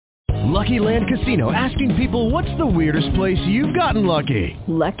Lucky Land Casino, asking people, what's the weirdest place you've gotten lucky?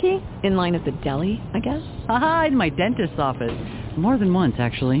 Lucky? In line at the deli, I guess? Aha, in my dentist's office. More than once,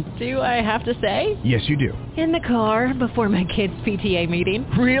 actually. Do I have to say? Yes, you do. In the car before my kids' PTA meeting.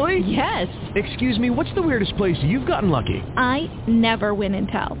 Really? Yes. Excuse me, what's the weirdest place you've gotten lucky? I never win and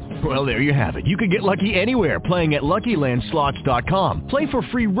tell. Well, there you have it. You can get lucky anywhere, playing at LuckyLandSlots.com. Play for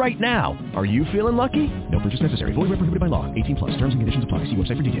free right now. Are you feeling lucky? No purchase necessary. Void where prohibited by law. 18 plus. Terms and conditions apply. See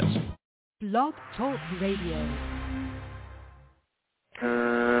website for details. Blog Talk Radio.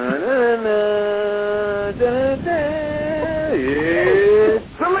 It's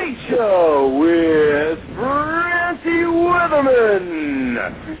the Late Show with Francie Weatherman.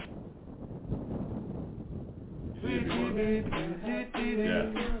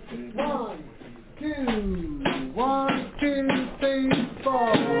 One, two, three,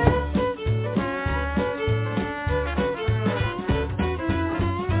 four.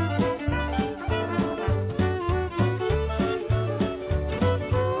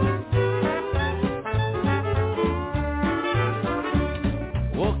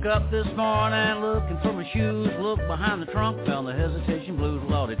 Woke up this morning looking for my shoes. Looked behind the trunk, found the hesitation blues.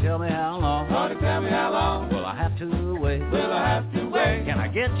 Lordy, tell me how long. Lordy, tell me how long. Will I have to wait? Will I have to wait? Can I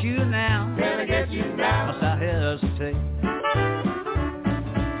get you now? Can I get you now? Must I hesitate?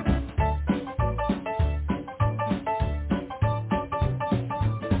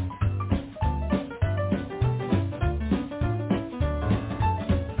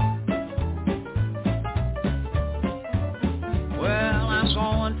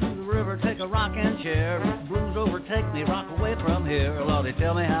 Rocking chair, blues overtake me, rock away from here. Lordy,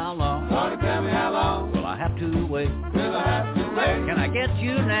 tell me how long. Lordy, tell me how long. Will I have to wait? Will I have to wait? Can I get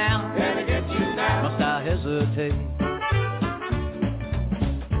you now? Can I get you now? Must I hesitate?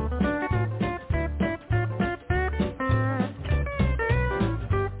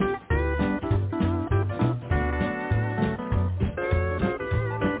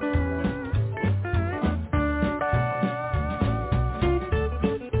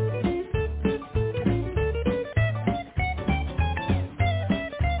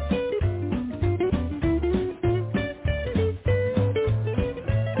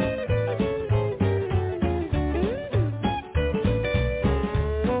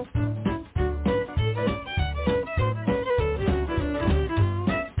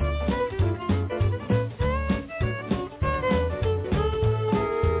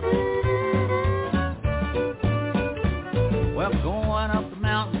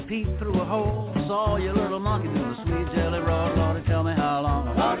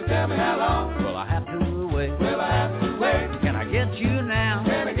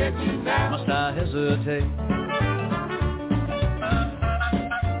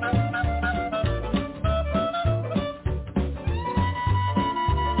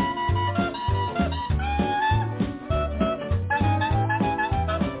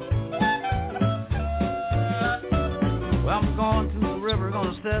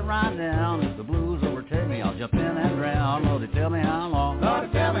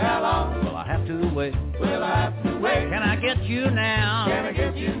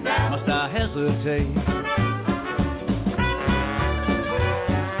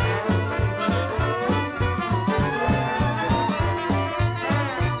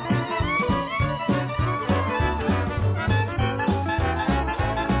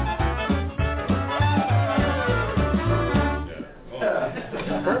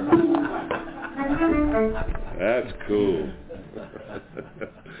 That's cool.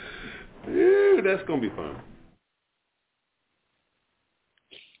 Ew, that's going to be fun.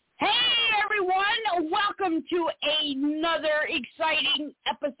 Hey, everyone. Welcome to another exciting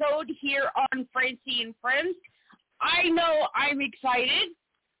episode here on Francie and Friends. I know I'm excited.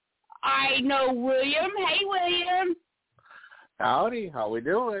 I know William. Hey, William. Howdy. How we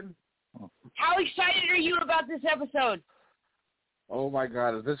doing? How excited are you about this episode? Oh, my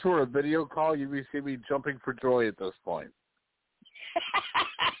God. If this were a video call, you'd be seeing me jumping for joy at this point.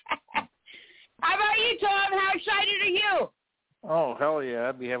 How about you, Tom? How excited are you? Oh, hell yeah.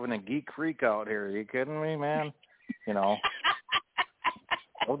 I'd be having a geek freak out here. Are you kidding me, man? You know.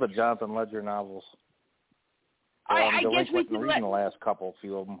 Love the Jonathan Ledger novels. So I guess we can reading the last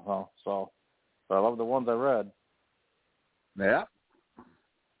few of them. So I love the ones I read. Yeah.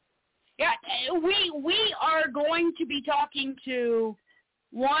 Yeah, we are going to be talking to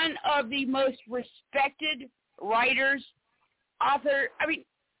one of the most respected writers, author. I mean,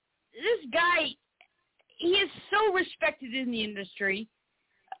 this guy, he is so respected in the industry.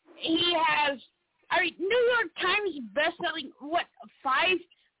 He has, New York Times best-selling,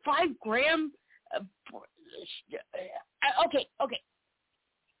 5 gram? Okay.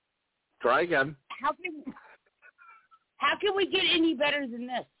 Try again. How can we get any better than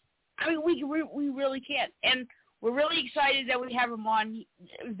this? I mean, we really can't. And we're really excited that we have him on.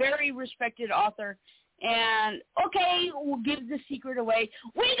 Very respected author. And, okay, we'll give the secret away.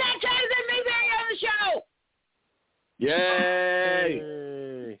 We got Jonathan Maberry on the show!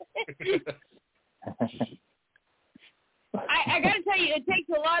 Yay! I got to tell you, it takes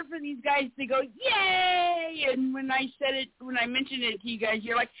a lot for these guys to go, yay! And when I mentioned it to you guys,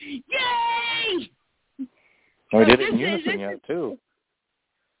 you're like, yay! We did it in unison yet, too.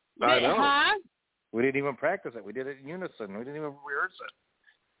 I know. Huh? We didn't even practice it. We did it in unison. We didn't even rehearse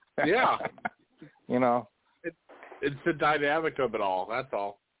it. Yeah. You know. It's the dynamic of it all. That's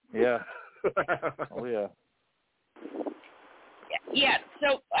all. Yeah. Oh, yeah. Yeah,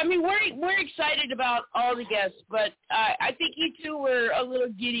 so, I mean, we're excited about all the guests, but I think you two were a little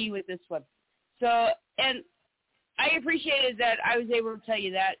giddy with this one. So, and I appreciated that I was able to tell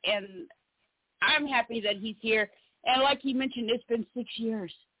you that, and I'm happy that he's here. And like he mentioned, it's been 6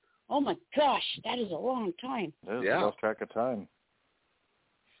 years. Oh, my gosh, that is a long time. It is. Yeah. Lost track of time.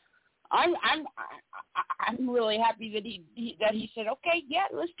 I'm really happy that he said, okay, yeah,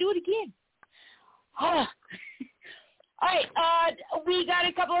 let's do it again. All right, we got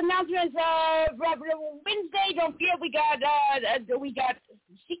a couple of announcements. Wednesday, don't forget, we got.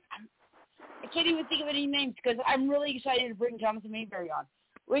 See, I can't even think of any names because I'm really excited to bring Jonathan Maberry on.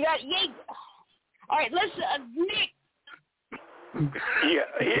 We got All right, let's Nick. Yes.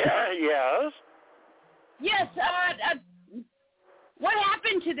 Yes. What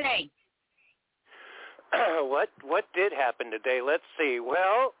happened today? What did happen today? Let's see.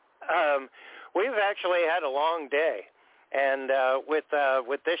 Well, we've actually had a long day. And with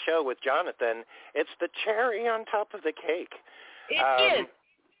this show with Jonathan, it's the cherry on top of the cake. It is.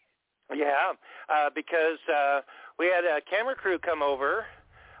 Yeah, because we had a camera crew come over.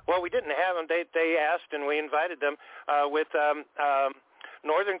 Well, we didn't have them. They asked, and we invited them with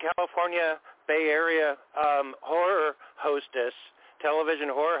Northern California Bay Area horror hostess, television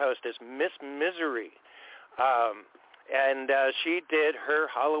horror hostess, Miss Misery. And she did her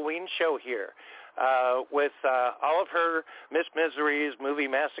Halloween show here. With all of her Miss Misery's Movie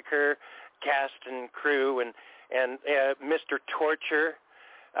Massacre cast and crew, and Mr. Torture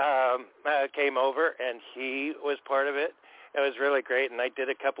came over, and he was part of it. It was really great, and I did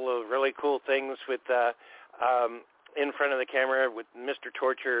a couple of really cool things with in front of the camera with Mr.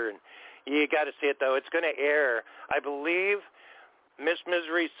 Torture, and you got to see it, though. It's going to air, I believe. Miss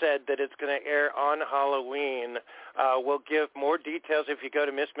Misery said that it's going to air on Halloween. We'll give more details if you go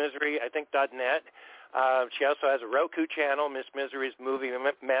to MissMisery.net. She also has a Roku channel, Miss Misery's Movie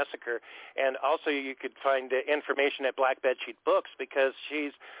Massacre, and also you could find information at Black Bedsheet Books because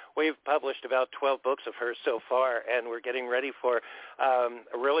we've published about 12 books of hers so far, and we're getting ready for a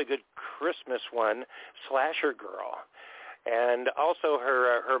really good Christmas one, Slasher Girl, and also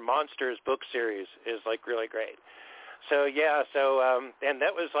her Monsters book series is like really great. So, yeah, and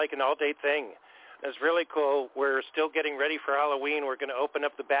that was like an all-day thing. It was really cool. We're still getting ready for Halloween. We're going to open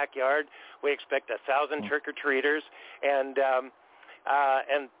up the backyard. We expect 1,000 trick-or-treaters. And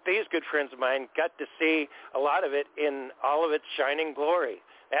these good friends of mine got to see a lot of it in all of its shining glory.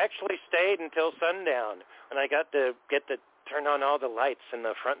 I actually stayed until sundown, and I got to turn on all the lights in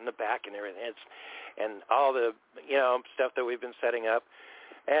the front and the back and everything. And all the, stuff that we've been setting up.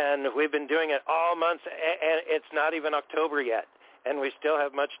 And we've been doing it all months, and it's not even October yet, and we still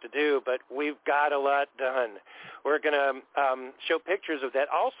have much to do, but we've got a lot done. We're going to show pictures of that.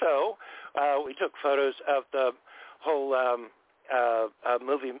 Also, we took photos of the whole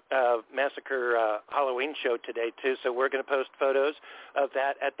movie Massacre Halloween show today, too, so we're going to post photos of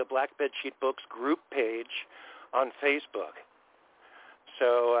that at the Black Bedsheet Books group page on Facebook.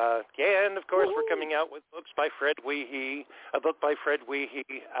 So, and of course, we're coming out with books by Fred Weehee, a book by Fred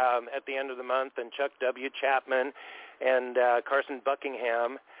Weehee at the end of the month, and Chuck W. Chapman and Carson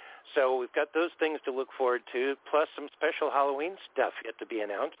Buckingham. So we've got those things to look forward to, plus some special Halloween stuff yet to be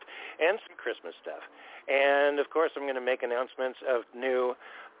announced, and some Christmas stuff. And, of course, I'm going to make announcements of new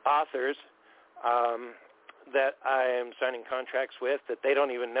authors that I am signing contracts with that they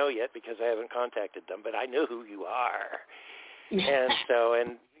don't even know yet because I haven't contacted them, but I know who you are. And so,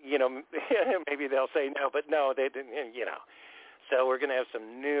 maybe they'll say no, but no, they didn't, So we're going to have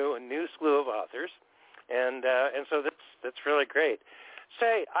some new slew of authors, and so that's really great.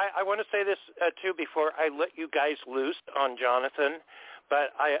 I want to say this, too, before I let you guys loose on Jonathan,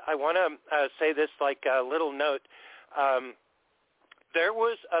 but I want to say this like a little note. There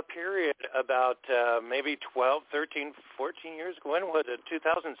was a period about maybe 12, 13, 14 years ago. When was it?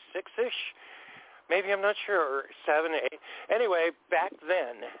 2006-ish? Maybe, I'm not sure, or 7, 8. Anyway, back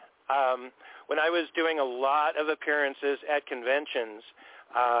then, when I was doing a lot of appearances at conventions,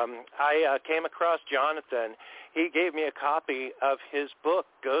 I came across Jonathan. He gave me a copy of his book,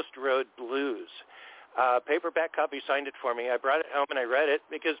 Ghost Road Blues. Paperback copy, signed it for me. I brought it home and I read it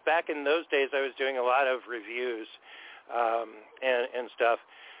because back in those days I was doing a lot of reviews and stuff.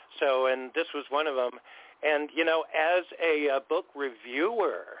 So, and this was one of them. And, you know, as a book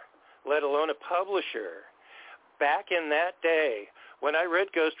reviewer, let alone a publisher, back in that day when I read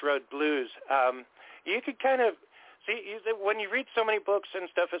Ghost Road Blues, you could kind of see, when you read so many books and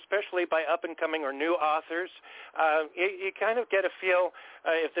stuff, especially by up-and-coming or new authors, you kind of get a feel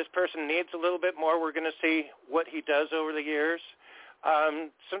if this person needs a little bit more, we're going to see what he does over the years.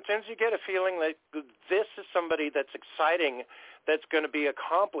 Sometimes you get a feeling that this is somebody that's exciting, that's going to be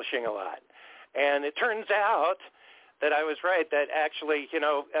accomplishing a lot. And it turns out that I was right, that actually, you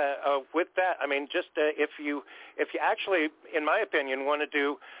know, with that, I mean, just if you actually, in my opinion, want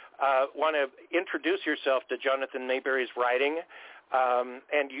to introduce yourself to Jonathan Maberry's writing,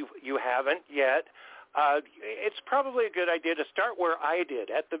 and you haven't yet, it's probably a good idea to start where I did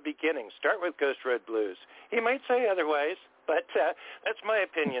at the beginning. Start with Ghost Road Blues. He might say otherwise, but that's my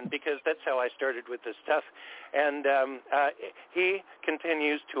opinion because that's how I started with this stuff. And he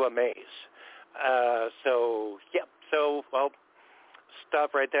continues to amaze. So, I'll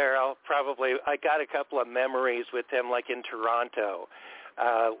stop right there. I got a couple of memories with him, like in Toronto.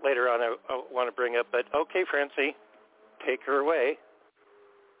 Later on I want to bring up, but okay, Francie, take her away.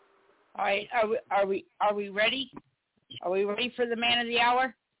 All right, are we ready? Are we ready for the man of the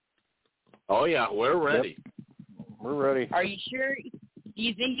hour? Oh yeah, we're ready. Yep. We're ready. Are you sure? Do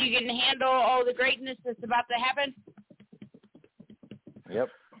you think you can handle all the greatness that's about to happen? Yep.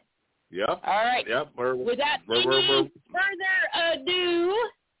 Yep. All right. Yep. Without any further ado,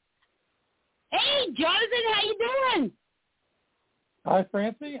 hey, Jonathan, how you doing? Hi,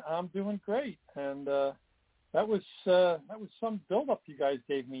 Francie. I'm doing great, and that was some build-up you guys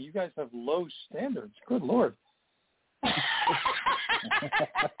gave me. You guys have low standards. Good Lord.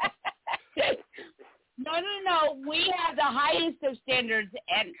 No. We have the highest of standards,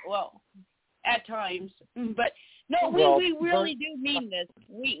 and well, at times, but no, we really do mean this.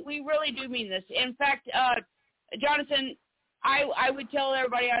 We really do mean this. In fact, Jonathan, I would tell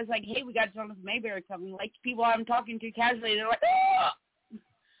everybody, I was like, hey, we got Jonathan Maberry coming. Like, people I'm talking to casually, they're like, oh,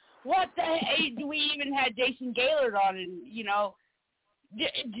 what the hey? We even had Jason Gaylord on, and, you know,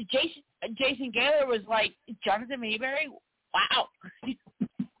 Jason Gaylord was like, Jonathan Maberry? Wow.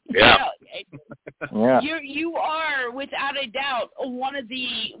 Yeah. Yeah. You are, without a doubt, one of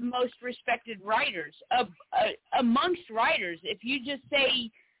the most respected writers amongst writers. If you just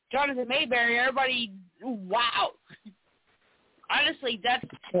say Jonathan Maberry, everybody, wow. Honestly, that's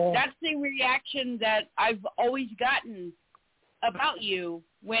the reaction that I've always gotten about you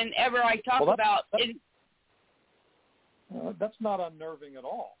whenever I talk about it. That's not unnerving at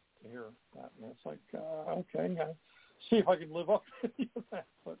all to hear that. And it's like, okay, see if I can live up to that.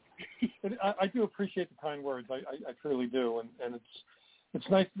 But I do appreciate the kind words. I truly do, and it's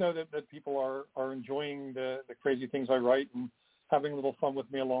nice to know that people are enjoying the crazy things I write and having a little fun with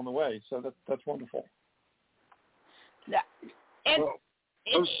me along the way. So that's wonderful. Yeah. And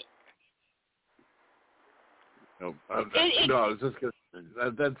I was just gonna.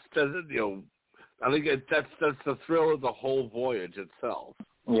 That's you know, I think that's the thrill of the whole voyage itself.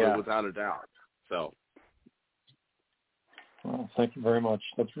 Yeah, without a doubt. So. Well, thank you very much.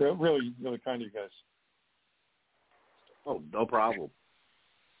 That's really, really kind of you guys. Oh, no problem.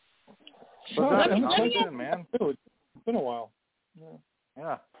 So how you been, man? It's been a while.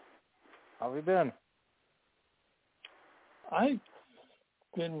 Yeah. How have you been? I've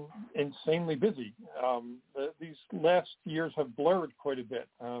been insanely busy. These last years have blurred quite a bit.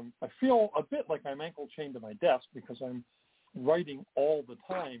 I feel a bit like I'm ankle chained to my desk because I'm writing all the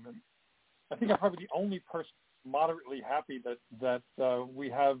time. And I think I'm probably the only person moderately happy that we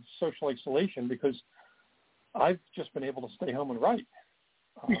have social isolation because I've just been able to stay home and write.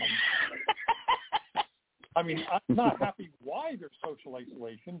 I mean, I'm not happy why there's social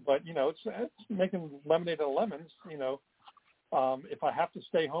isolation, but, you know, it's making lemonade out of lemons, you know. If I have to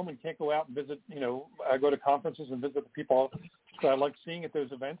stay home and can't go out and visit, you know, I go to conferences and visit the people that I like seeing at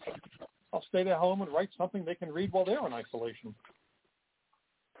those events, I'll stay at home and write something they can read while they're in isolation.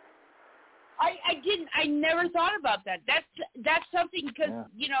 I never thought about that. That's something because,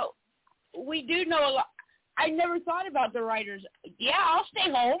 you know, we do know a lot. I never thought about the writers. Yeah, I'll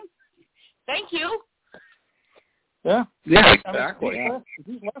stay home. Thank you. Yeah. Yeah, exactly. I mean,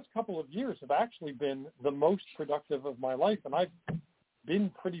 these last couple of years have actually been the most productive of my life, and I've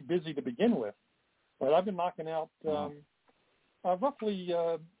been pretty busy to begin with. But I've been knocking out roughly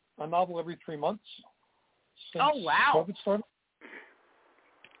a novel every 3 months since wow. COVID started.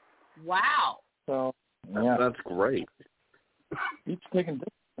 Wow. So that's great. Keep taking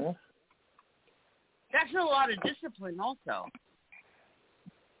discipline. That's a lot of discipline, also.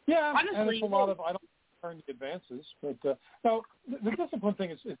 Yeah, honestly, and it's a lot of I don't turn the advances, but no, the discipline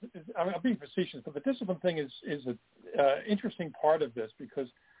thing is I mean, I'm being facetious, but the discipline thing is an interesting part of this because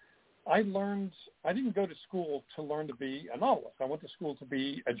I didn't go to school to learn to be a novelist. I went to school to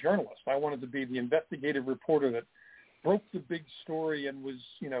be a journalist. I wanted to be the investigative reporter that broke the big story and was,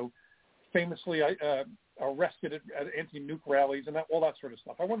 famously arrested at anti-nuke rallies and all that sort of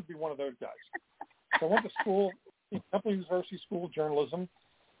stuff. I wanted to be one of those guys. So I went to school, Temple University School of Journalism,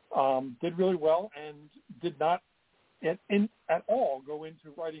 did really well, and did not at all go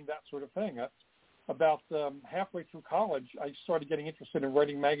into writing that sort of thing. About halfway through college, I started getting interested in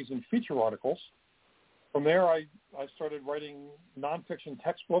writing magazine feature articles. From there, I started writing nonfiction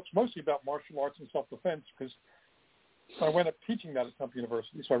textbooks, mostly about martial arts and self-defense, because I went up teaching that at Temple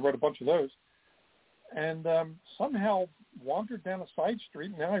University, so I wrote a bunch of those. And somehow wandered down a side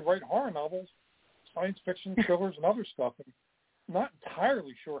street, and now I write horror novels, science fiction, thrillers, and other stuff. And I'm not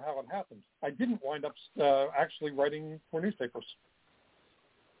entirely sure how it happened. I didn't wind up actually writing for newspapers.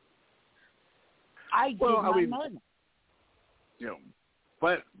 I did not know.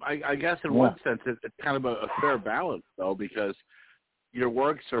 But I guess in one sense it's kind of a fair balance, though, because your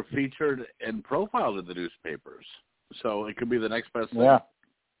works are featured and profiled in the newspapers, so it could be the next best thing.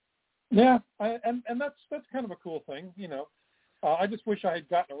 Yeah, and that's kind of a cool thing, I just wish I had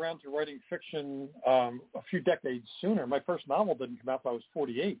gotten around to writing fiction a few decades sooner. My first novel didn't come out until I was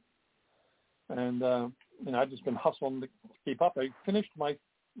 48, and I've just been hustling to keep up. I finished my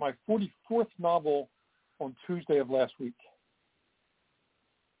 44th novel on Tuesday of last week.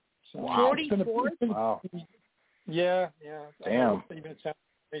 So 44th? Wow. Yeah. Damn. Even it sounds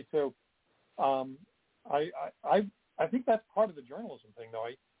to me too. I think that's part of the journalism thing, though.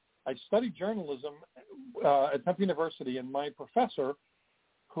 I studied journalism at Temple University, and my professor,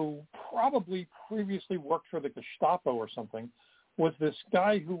 who probably previously worked for the Gestapo or something, was this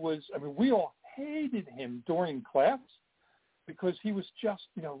guy who was, we all hated him during class because he was just,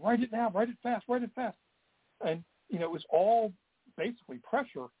 write it now, write it fast. And, it was all basically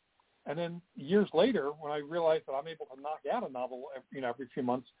pressure. And then years later, when I realized that I'm able to knock out a novel, every few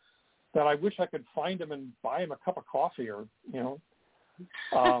months, that I wish I could find him and buy him a cup of coffee or,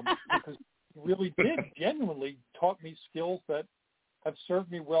 because he really did genuinely taught me skills that have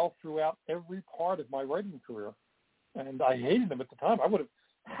served me well throughout every part of my writing career. And I hated him at the time. I would have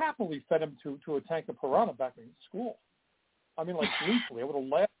happily fed him to a tank of piranha back in school. Gleefully. I would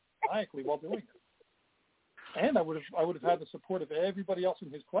have laughed maniacally while doing it. And I would have had the support of everybody else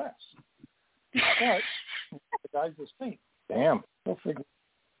in his class. But the guy's a saint. Damn. Go figure.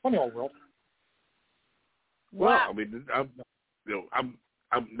 Funny old world. Well,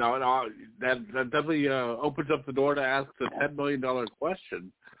 that definitely opens up the door to ask the $10 million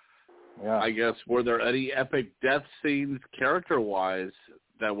question. Yeah. I guess, were there any epic death scenes character-wise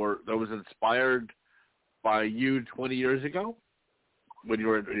that was inspired by you 20 years ago when you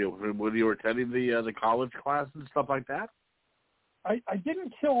were attending the college class and stuff like that? I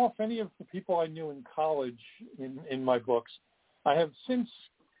didn't kill off any of the people I knew in college in my books. I have since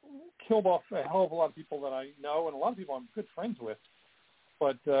killed off a hell of a lot of people that I know, and a lot of people I'm good friends with.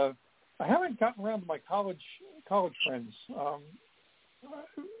 But I haven't gotten around to my college friends.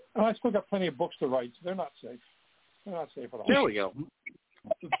 And I still got plenty of books to write, so they're not safe. They're not safe at all. There we go.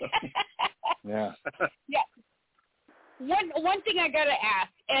 Yeah. Yeah. One thing I got to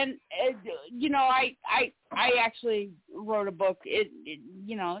ask, and I actually wrote a book.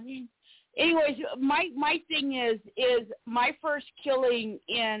 Anyways, my thing is my first killing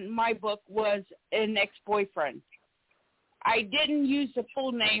in my book was an ex-boyfriend. I didn't use the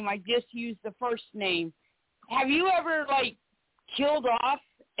full name. I just used the first name. Have you ever killed off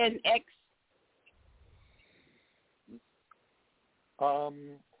an ex? I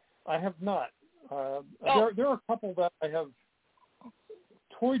have not. There are a couple that I have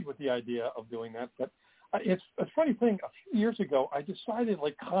toyed with the idea of doing that, but it's a funny thing. A few years ago, I decided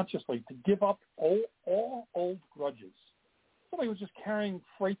consciously to give up all old grudges. Somebody was just carrying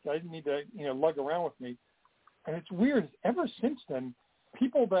freight that I didn't need to lug around with me. And it's weird. Ever since then,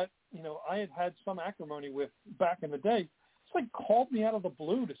 people that I had some acrimony with back in the day, it's called me out of the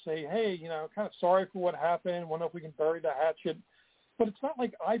blue to say, hey, kind of sorry for what happened. Wonder if we can bury the hatchet. But it's not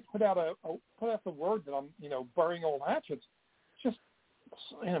like I put out the word that I'm burying old hatchets. It's just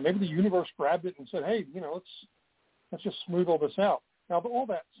maybe the universe grabbed it and said, hey, let's just smooth all this out. Now, but all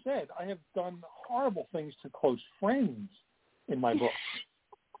that said, I have done horrible things to close friends in my books.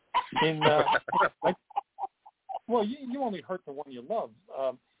 Well, you only hurt the one you love.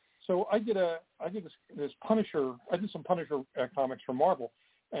 So I did this Punisher. I did some Punisher comics for Marvel,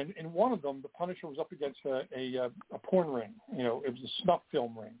 and in one of them, the Punisher was up against a porn ring. You know, it was a snuff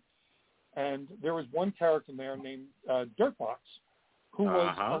film ring, and there was one character in there named Dirtbox, who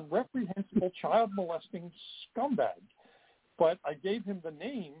was a reprehensible child molesting scumbag. But I gave him the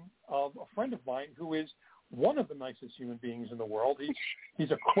name of a friend of mine who is one of the nicest human beings in the world. He's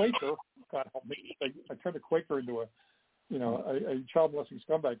a Quaker. God help me. I turned a Quaker into a child molesting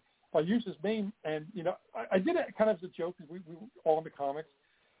scumbag. I used his name, and I did it kind of as a joke because we were all in the comics.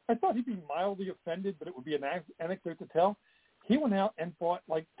 I thought he'd be mildly offended, but it would be an anecdote to tell. He went out and bought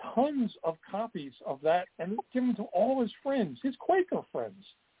like tons of copies of that and given them to all his friends, his Quaker friends.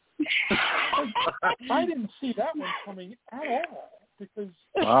 I didn't see that one coming at all because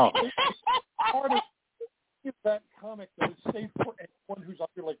it's part of that comic that is safe for anyone who's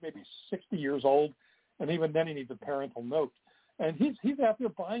under like maybe 60 years old, and even then he needs a parental note. And he's out there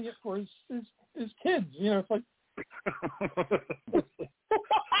buying it for his kids. It's like.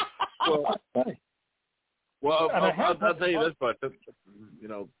 Well, I'll tell you this much.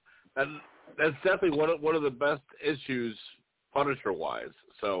 And that's definitely one of the best issues, Punisher-wise.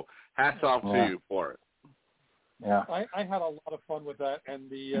 So hats off to you for it. Yeah, I had a lot of fun with that, and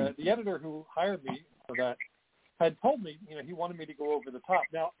the editor who hired me for that had told me, he wanted me to go over the top.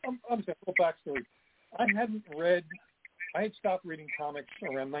 Now, I'm just a little backstory. I had stopped reading comics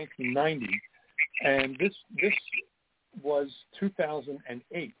around 1990, and this was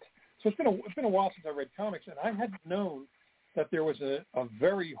 2008. So it's been a while since I read comics, and I hadn't known that there was a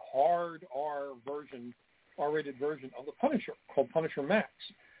very hard R-rated version of the Punisher called Punisher Max.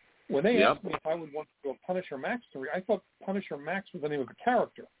 When they asked me if I would want to do a Punisher Max story, I thought Punisher Max was the name of a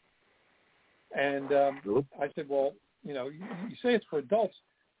character. And I said, well, you say it's for adults.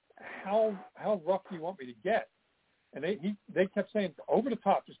 How rough do you want me to get? And they kept saying, over the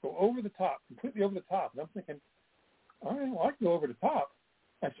top, just go over the top, completely over the top. And I'm thinking, all right, well, I can go over the top.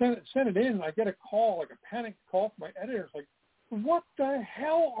 I sent it in, and I get a call, like a panicked call from my editor. It's like, what the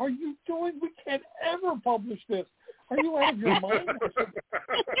hell are you doing? We can't ever publish this. Are you out of your mind? I said,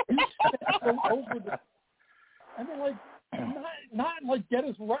 you sent them over the... And they're like, not like get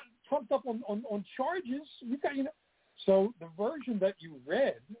us trumped up on charges. You got, So the version that you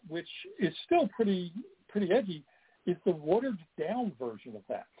read, which is still pretty edgy, is the watered down version of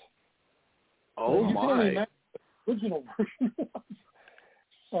that. Oh, you my. Can only imagine the original version was.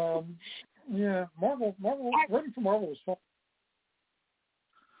 Marvel, writing for Marvel was fun.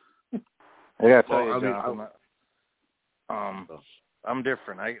 I gotta tell you, John, I'm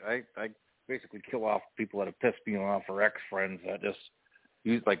different. I basically kill off people that have pissed me off, or ex-friends that just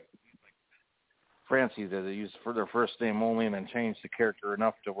use, like Francie did. They use for their first name only and then change the character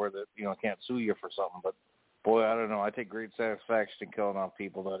enough to where that can't sue you for something. But boy, I don't know. I take great satisfaction in killing off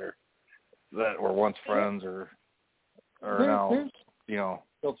people that were once friends or now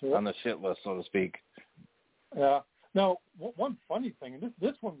on the shit list, so to speak. Yeah. Now, one funny thing, and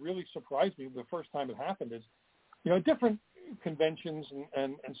this one really surprised me the first time it happened, is, different conventions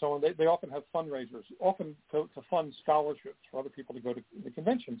and so on, they often have fundraisers, often to fund scholarships for other people to go to the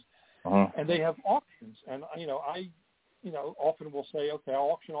conventions. And they have auctions. And, I often will say, okay,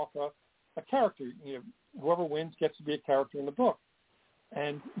 I'll auction off a character. Whoever wins gets to be a character in the book.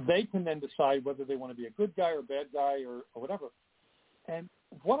 And they can then decide whether they want to be a good guy or a bad guy or whatever. And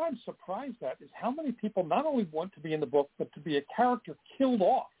what I'm surprised at is how many people not only want to be in the book, but to be a character killed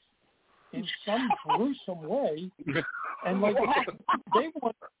off in some gruesome way. And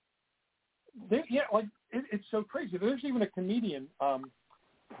it's so crazy. There's even a comedian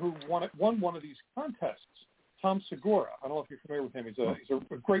who won one of these contests, Tom Segura. I don't know if you're familiar with him. He's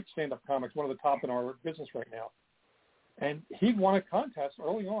a great stand-up comic, one of the top in our business right now. And he won a contest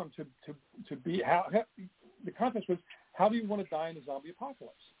early on to be the contest was, how do you want to die in a zombie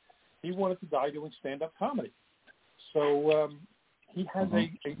apocalypse? He wanted to die doing stand-up comedy. So he has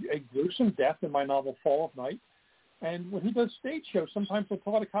a gruesome death in my novel, Fall of Night. And when he does stage shows, sometimes he'll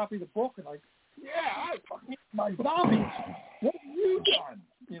pull out a copy of the book and I fucking my zombies. What have you done?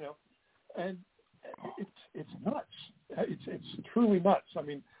 And it's nuts. It's truly nuts. I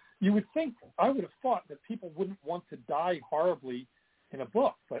mean, I would have thought that people wouldn't want to die horribly in a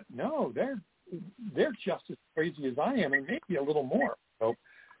book, but no, they're just as crazy as I am, and maybe a little more. So,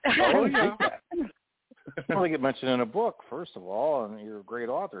 Well, they get mentioned in a book, first of all, and you're a great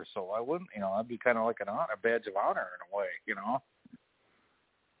author, so I wouldn't, I'd be kind of like a badge of honor in a way,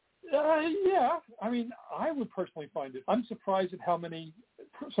 Yeah, I mean, I would personally find it. I'm surprised and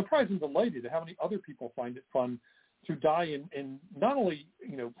delighted at how many other people find it fun to die in not only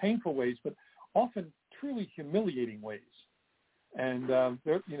painful ways, but often truly humiliating ways. And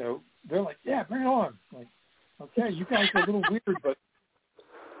they're like, yeah, bring it on. Like, okay, you guys are a little weird, but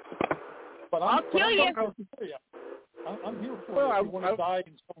I'll kill you. I'm here for it. If you want to die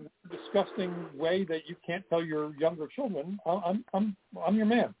in some disgusting way that you can't tell your younger children, I'm your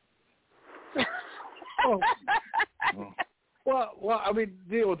man. Well, I mean,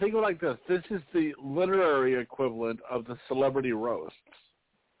 Neil, think of it like this. This is the literary equivalent of the celebrity roasts.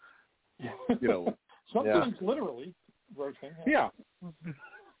 Sometimes literally roasting. Yeah.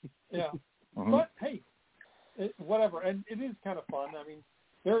 Yeah. Mm-hmm. But hey, whatever, and it is kind of fun. I mean,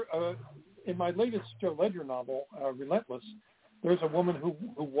 there in my latest Joe Ledger novel, Relentless, there's a woman who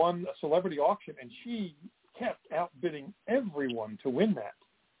won a celebrity auction, and she kept outbidding everyone to win that.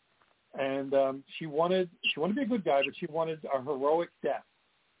 And she wanted to be a good guy, but she wanted a heroic death,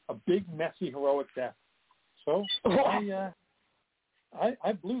 a big, messy, heroic death. So I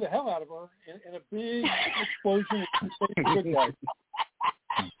blew the hell out of her in a big explosion with a good guy.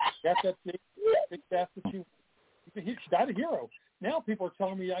 Got that big death that she died a hero. Now people are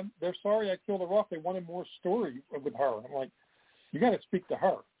telling me they're sorry I killed her off. They wanted more story with her. I'm like, you got to speak to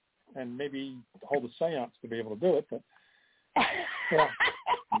her and maybe hold a seance to be able to do it. But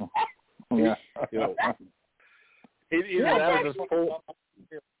yeah. There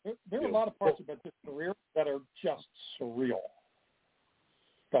are a lot of parts about this career that are just surreal.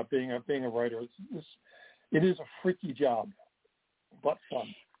 About being a writer, it is a freaky job, but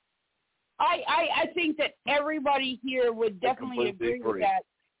fun. I think that everybody here would definitely agree with that.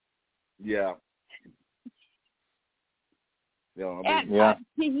 Yeah.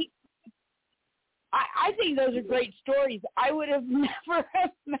 I think those are great stories. I would have never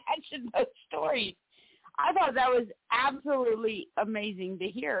imagined those stories. I thought that was absolutely amazing to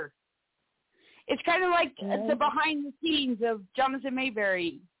hear. It's kind of like the behind the scenes of Jonathan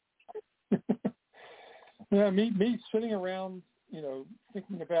Maberry. Yeah, me sitting around,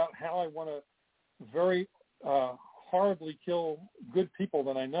 thinking about how I want to very horribly kill good people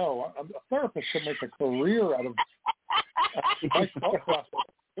that I know. A therapist could make a career out of my thought process.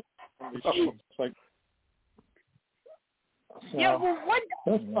 It's like, yeah, well,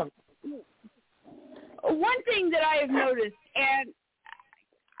 one thing that I have noticed, and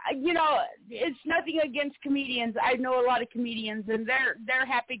it's nothing against comedians. I know a lot of comedians, and they're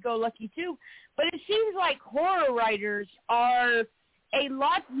happy-go-lucky too. But it seems like horror writers are a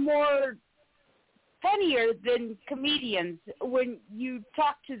lot more funnier than comedians when you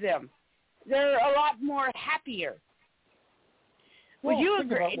talk to them. They're a lot more happier. Would you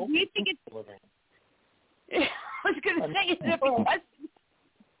agree? Do you think it's? I was going to say, is it because?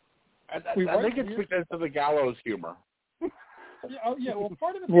 I think it's because of the gallows humor. Yeah, well,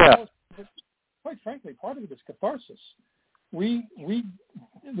 part of it, quite frankly, part of it is catharsis. The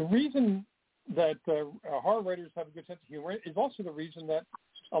reason that horror writers have a good sense of humor is also the reason that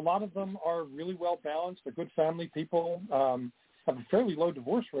a lot of them are really well balanced. They're good family people, have a fairly low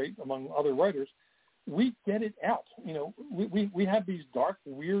divorce rate among other writers. We get it out. We have these dark,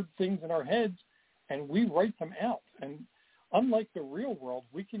 weird things in our heads, and we write them out. And unlike the real world,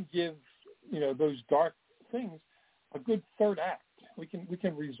 we can give those dark things a good third act. We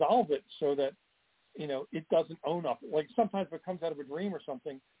can resolve it so that it doesn't own up. Like sometimes if it comes out of a dream or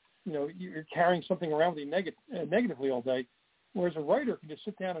something, you're carrying something around with you negatively all day. Whereas a writer can just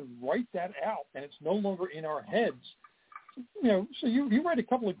sit down and write that out, and it's no longer in our heads. So you write a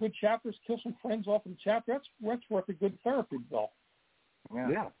couple of good chapters, kill some friends off in the chapter. That's worth a good therapy bill.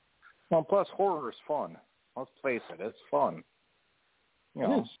 Yeah. Well, plus horror is fun. Let's face it, it's fun. It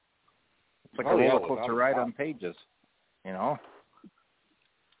is. It's like a roller coaster ride on pages. Yeah,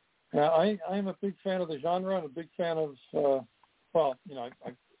 I'm a big fan of the genre and a big fan of.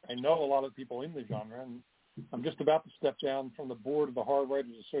 I know a lot of people in the genre, and I'm just about to step down from the board of the Horror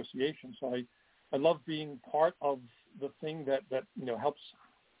Writers Association. So I love being part of the thing that helps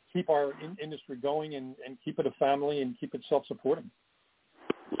keep our industry going and keep it a family and keep it self-supporting.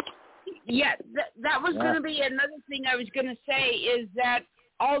 Yeah, that was going to be another thing I was going to say is that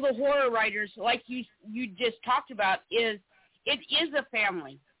all the horror writers, like you just talked about, it is a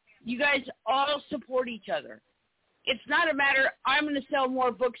family. You guys all support each other. It's not a matter, I'm going to sell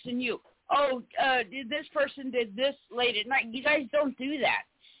more books than you. Oh, this person did this late at night. You guys don't do that.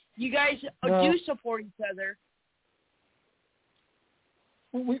 You guys do support each other.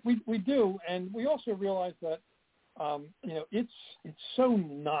 We do, and we also realize that it's so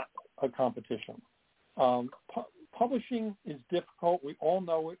not a competition. Publishing is difficult. We all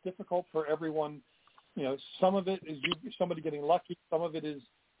know it's difficult for everyone. Some of it is somebody getting lucky. Some of it is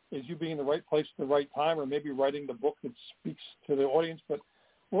is you being in the right place at the right time, or maybe writing the book that speaks to the audience. But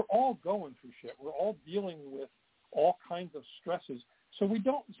we're all going through shit. We're all dealing with all kinds of stresses. So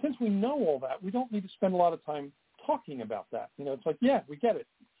since we know all that, we don't need to spend a lot of time talking about that. It's like, yeah, we get it.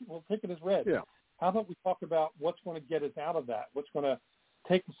 We'll take it as read. Yeah. How about we talk about what's going to get us out of that? What's going to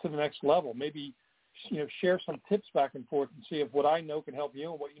take us to the next level? Maybe, share some tips back and forth and see if what I know can help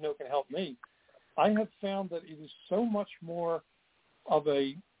you and what you know can help me. I have found that it is so much more of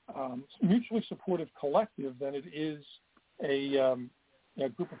a mutually supportive collective than it is a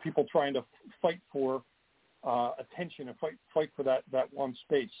group of people trying to fight for attention and fight for that one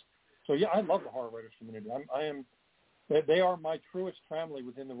space. So yeah, I love the horror writers community. They are my truest family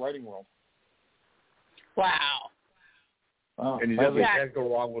within the writing world. Wow. Oh, and you definitely can't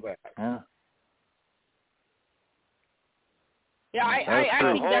go wrong with that. Yeah. Yeah, I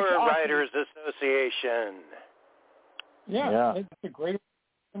think that's Horror awesome. Writers Association. Yeah. It's a great.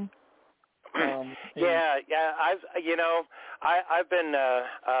 I've been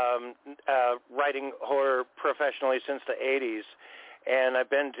writing horror professionally since the 80s, and I've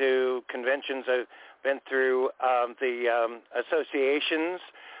been to conventions. I've been through the associations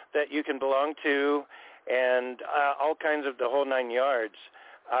that you can belong to, and all kinds of the whole 9 yards.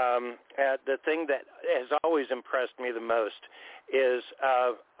 The thing that has always impressed me the most is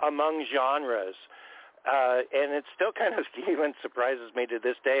among genres, and it still kind of even surprises me to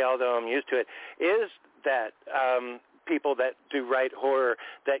this day, although I'm used to it, is that people that do write horror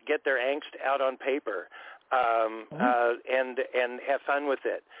that get their angst out on paper and have fun with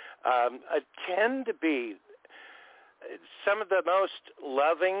it tend to be some of the most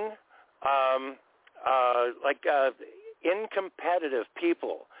loving, incompetitive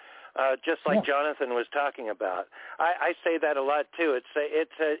people, just like Jonathan was talking about. I say that a lot too. It's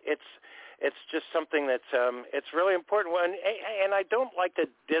just something that's it's really important. And I don't like to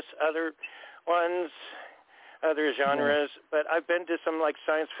diss other genres, but I've been to some like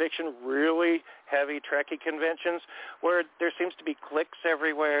science fiction, really heavy Trekkie conventions where there seems to be cliques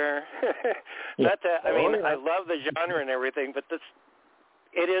everywhere. I love the genre and everything, but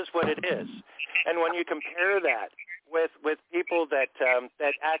it is what it is. And when you compare that with people that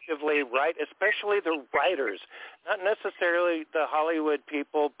actively write, especially the writers, not necessarily the Hollywood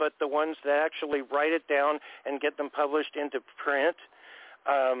people, but the ones that actually write it down and get them published into print,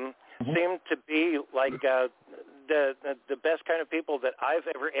 seem to be like the best kind of people that I've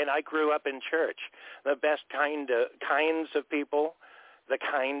ever. And I grew up in church. The best kinds of people, the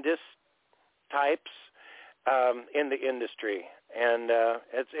kindest types in the industry. And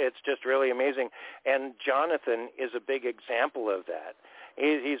it's just really amazing. And Jonathan is a big example of that.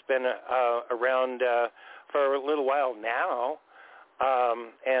 He's been around for a little while now,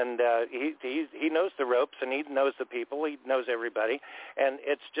 and he knows the ropes, and he knows the people. He knows everybody, and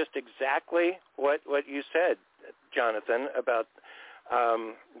it's just exactly what you said, Jonathan, about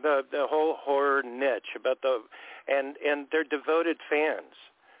the whole horror niche, about and they're devoted fans.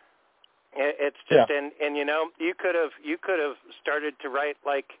 It's just and you could have started to write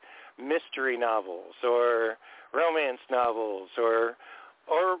like mystery novels or romance novels or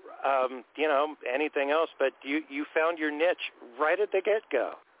anything else, but you found your niche right at the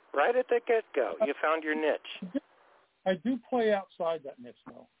get-go. You found your niche. I do play outside that niche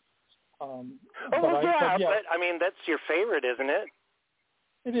though. But I mean that's your favorite, isn't it?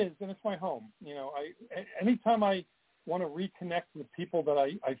 It is, and it's my home. Anytime I want to reconnect with people that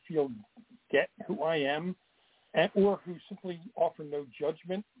I feel get who I am, or who simply offer no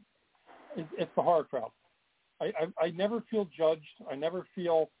judgment, it's the horror crowd. I never feel judged. I never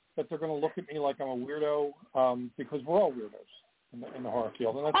feel that they're going to look at me like I'm a weirdo, because we're all weirdos in the horror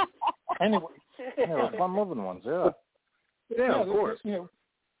field. And that's anyway. They're fun-loving ones, Yeah, of course. We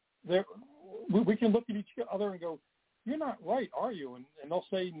can look at each other and go, "You're not right, are you?" And they'll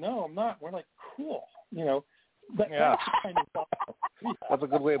say, "No, I'm not." We're like, "Cool," That's the kind of stuff. That's a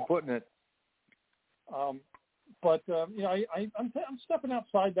good way of putting it. I'm stepping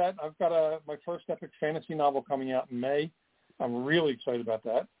outside that. I've got my first epic fantasy novel coming out in May. I'm really excited about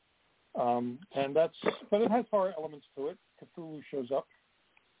that. But it has horror elements to it. Cthulhu shows up,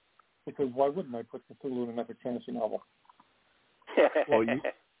 because why wouldn't I put Cthulhu in an epic fantasy novel? Well,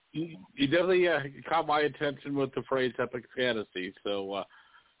 you definitely caught my attention with the phrase epic fantasy. So,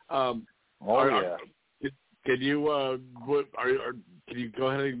 can you can you go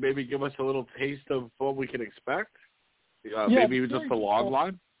ahead and maybe give us a little taste of what we can expect? Maybe even just a log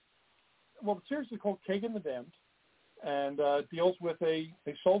line? Well, the series is called Kagan the Damned, and deals with a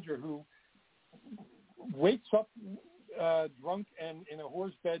soldier who wakes up drunk and in a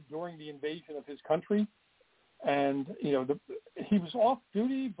horse bed during the invasion of his country, And, he was off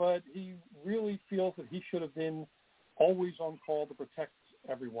duty, but he really feels that he should have been always on call to protect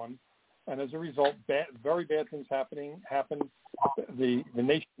everyone. And as a result, very bad things happen. The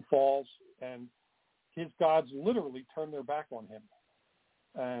nation falls, and his gods literally turn their back on him.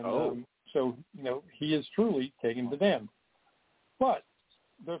 And so, he is truly taken to damn. But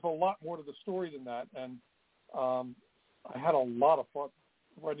there's a lot more to the story than that. And I had a lot of fun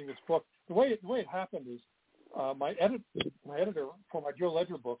writing this book. The way it happened is my editor for my Joe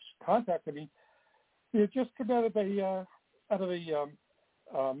Ledger books contacted me. He had just come out of a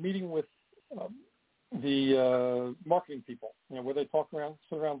meeting with the marketing people, where they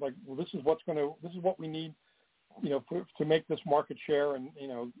sit around like, well, this is what we need, to make this market share and,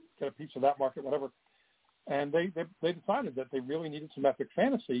 get a piece of that market, whatever. And they decided that they really needed some epic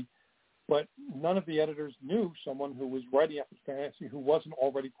fantasy, but none of the editors knew someone who was writing epic fantasy who wasn't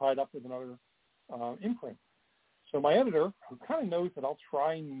already tied up with another imprint. So my editor, who kind of knows that I'll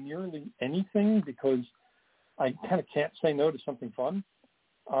try nearly anything because I kind of can't say no to something fun,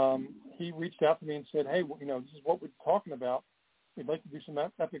 he reached out to me and said, hey, this is what we're talking about. We'd like to do some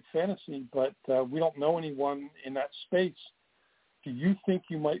epic fantasy, but we don't know anyone in that space. Do you think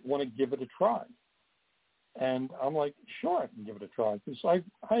you might want to give it a try? And I'm like, sure, I can give it a try. Because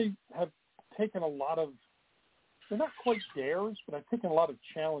I have taken a lot of, they're not quite dares, but I've taken a lot of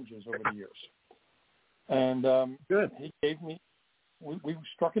challenges over the years. And good. He gave me, we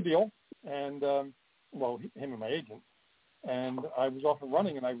struck a deal, and, him and my agent. And I was off and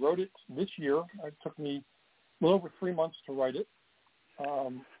running, and I wrote it this year. It took me a little over 3 months to write it.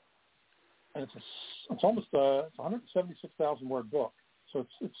 And it's almost it's a 176,000 word book. So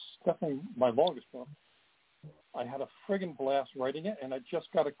it's definitely my longest book. I had a friggin' blast writing it, and I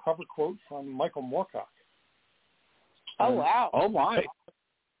just got a cover quote from Michael Moorcock. Oh, wow. Oh, my.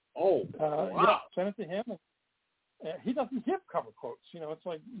 Oh, wow. Yeah, sent it to him. And, he doesn't give cover quotes. It's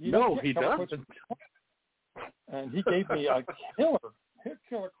like... No, he doesn't. And he gave me a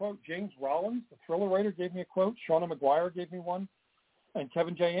killer quote. James Rollins, the thriller writer, gave me a quote. Shauna McGuire gave me one. And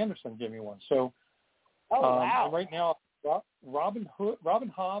Kevin J. Anderson gave me one. So wow. And right now, Robin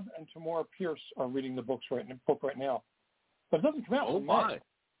Hobb and Tamora Pierce are reading the book right now. But it doesn't come out until May.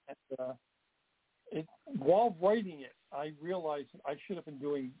 And, while writing it, I realized that I should have been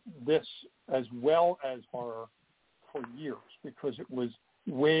doing this as well as horror for years because it was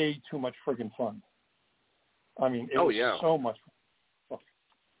way too much friggin' fun. I mean, it was so much fun.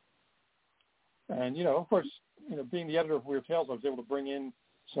 And, of course, being the editor of Weird Tales, I was able to bring in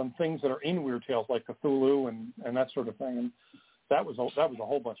some things that are in Weird Tales, like Cthulhu and that sort of thing. And that was a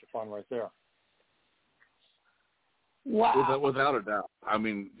whole bunch of fun right there. Wow. Without a doubt. I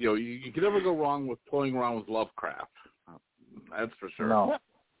mean, you can never go wrong with toying around with Lovecraft. That's for sure. No.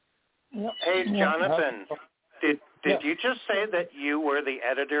 Hey, Jonathan, did you just say that you were the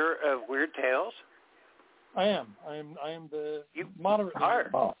editor of Weird Tales? I am. I am the moderate.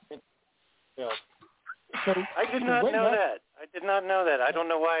 Yeah. So I did not know that. I did not know that. I don't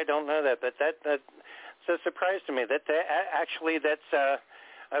know why I don't know that, but that's a surprise to me.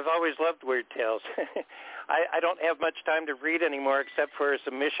 I've always loved Weird Tales. I don't have much time to read anymore except for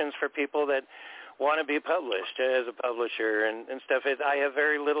submissions for people that want to be published as a publisher and stuff. I have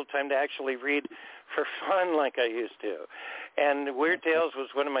very little time to actually read for fun like I used to. And Weird Tales was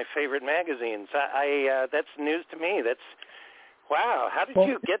one of my favorite magazines. That's news to me. Wow. How did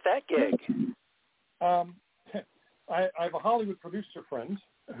you get that gig? I have a Hollywood producer friend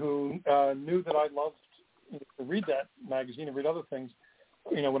who knew that I loved to read that magazine and read other things,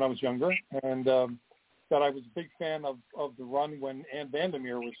 when I was younger, and that I was a big fan of the run when Ann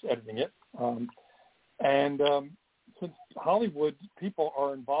Vandermeer was editing it. Since Hollywood people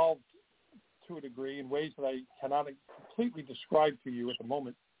are involved to a degree in ways that I cannot completely describe to you at the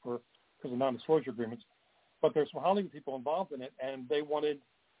moment because of non-disclosure agreements, but there's some Hollywood people involved in it, and they wanted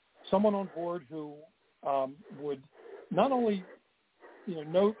someone on board who would not only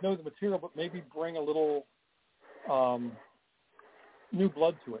know the material, but maybe bring a little new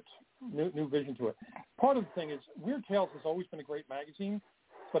blood to it, new vision to it. Part of the thing is Weird Tales has always been a great magazine,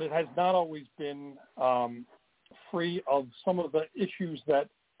 but it has not always been free of some of the issues that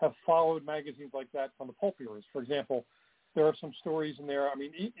have followed magazines like that from the pulp eras. For example, there are some stories in there. I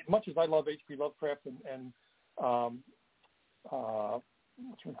mean, as much as I love H.P. Lovecraft and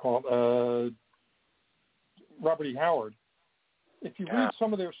Robert E. Howard, if you read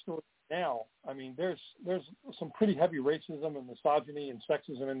some of their stories now, I mean, there's some pretty heavy racism and misogyny and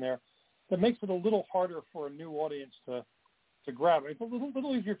sexism in there that makes it a little harder for a new audience to grab. It's a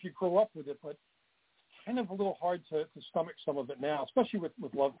little easier if you grow up with it, but kind of a little hard to stomach some of it now, especially with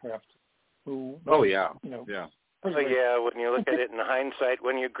Lovecraft. who Oh yeah, yeah. Oh yeah, when you look at it in hindsight,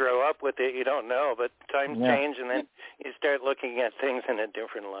 when you grow up with it, you don't know, but times change, and then you start looking at things in a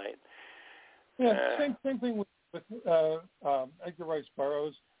different light. Yeah, same thing with Edgar Rice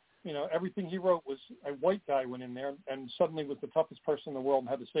Burroughs. Everything he wrote was a white guy went in there and suddenly was the toughest person in the world and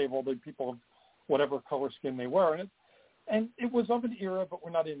had to save all the people of whatever color skin they were. And it was of an era, but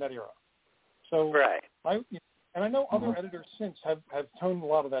we're not in that era. So I know other editors since have toned a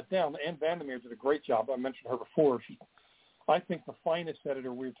lot of that down. Anne Vandermeer did a great job. I mentioned her before. She's, I think, the finest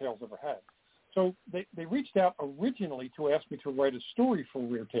editor Weird Tales ever had. So they reached out originally to ask me to write a story for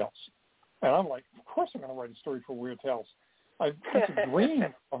Weird Tales. And I'm like, of course I'm going to write a story for Weird Tales. It's a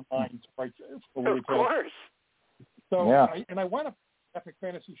dream of mine to write for Weird Tales. Of course. So I went up epic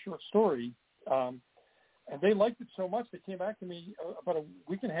fantasy short story, and they liked it so much they came back to me about a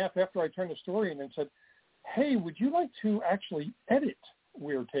week and a half after I turned the story in and said, hey, would you like to actually edit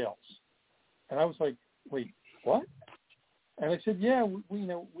Weird Tales? And I was like, wait, what? And I said, yeah,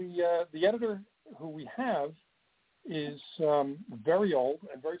 the editor who we have is very old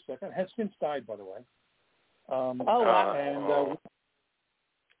and very sick, and has since died, by the way. And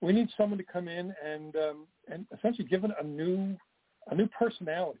we need someone to come in and essentially give it a new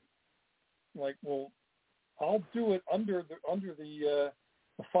personality. Like, well, I'll do it under the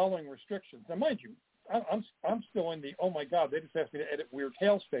following restrictions. Now, mind you, I'm still in the oh my God, they just asked me to edit Weird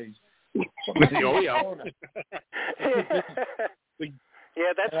Tales phase.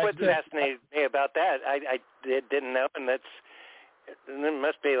 Yeah, that's what fascinated me about that. I didn't know, and it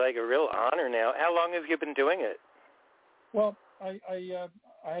must be like a real honor now. How long have you been doing it? Well, I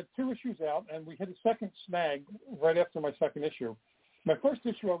had 2 issues out, and we hit a second snag right after my second issue. My first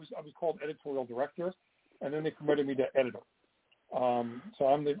issue, I was called editorial director, and then they promoted me to editor. So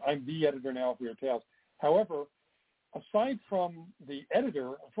I'm the editor now of Weird Tales. However, aside from the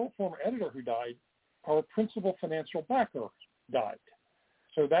editor, a former editor who died, our principal financial backer died.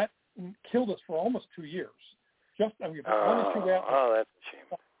 So that killed us for almost 2 years. We've had 1 issue out. Oh, that's a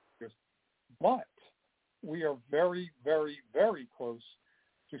shame. But we are very, very, very close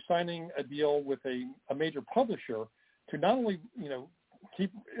to signing a deal with a major publisher to not only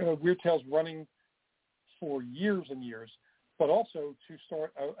keep Weird Tales running for years and years, but also to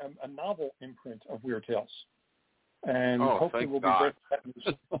start a novel imprint of Weird Tales. And hopefully we'll be very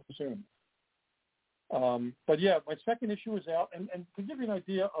soon. But yeah, my second issue is out, and to give you an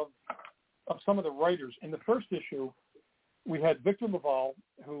idea of some of the writers, in the first issue, we had Victor Laval,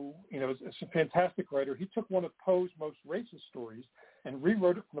 who is a fantastic writer. He took one of Poe's most racist stories and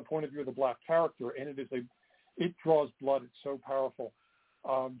rewrote it from the point of view of the black character, and it draws blood. It's so powerful.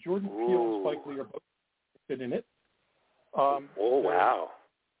 Jordan Peele and Spike Lee are both interested in it. Wow.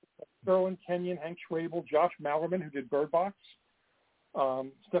 Sterling Kenyon, Hank Schwabel, Josh Mallerman, who did Bird Box,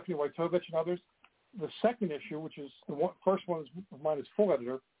 Stephanie Wojtovich, and others. The second issue, which is first one of mine is full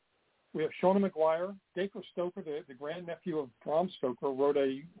editor, we have Shona McGuire. Dacre Stoker, the grandnephew of Bram Stoker, wrote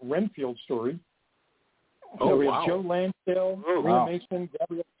a Renfield story. We have Joe Lansdale, Rena Mason,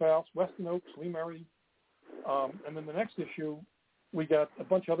 Gabrielle Faust, Weston Oakes, Lee Murray. And then the next issue, we got a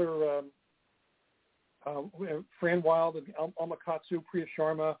bunch of other we have Fran Wild, Alma Katsu, Priya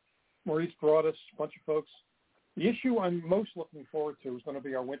Sharma, Maurice Broadus, a bunch of folks. The issue I'm most looking forward to is going to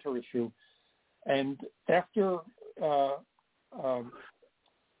be our winter issue. And after,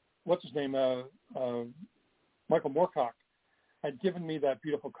 what's his name, Michael Moorcock had given me that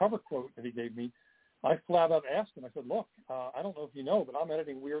beautiful cover quote that he gave me, I flat out asked him, I said, look, I don't know if you know, but I'm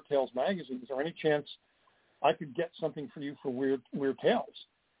editing Weird Tales magazine. Is there any chance I could get something for you for Weird Tales?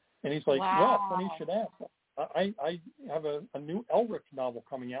 And he's like, well, funny you should ask. I have a new Elric novel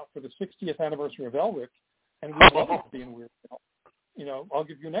coming out for the 60th anniversary of Elric, and we'd love it to be in Weird Tales. I'll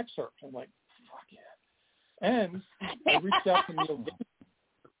give you an excerpt. I'm like, fuck yeah. And I reached out to Neil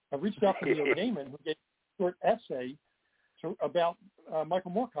Gaiman, who gave a short essay about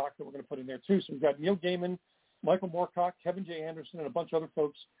Michael Moorcock that we're going to put in there too. So we've got Neil Gaiman, Michael Moorcock, Kevin J. Anderson, and a bunch of other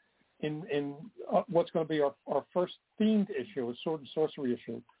folks in what's going to be our first themed issue, a sword and sorcery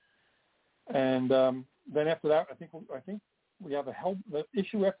issue. And then after that, I think we have the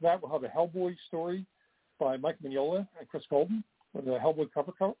issue after that. We'll have a Hellboy story by Mike Mignola and Chris Golden with a Hellboy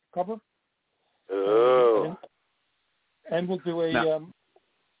cover. Oh. And we'll do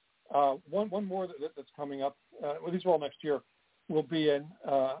one more that's coming up. Well, these are all next year. Will be an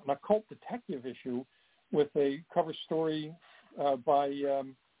occult detective issue with a cover story by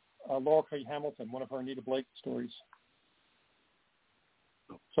Laura K. Hamilton, one of her Anita Blake stories.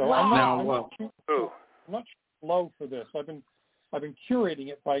 So I'm not too low for this. I've been curating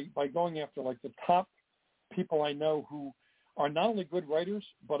it by going after like the top people I know who are not only good writers,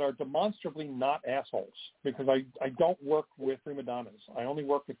 but are demonstrably not assholes, because I don't work with prima donnas. I only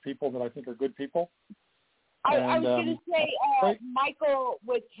work with people that I think are good people. I was going to say, right? Michael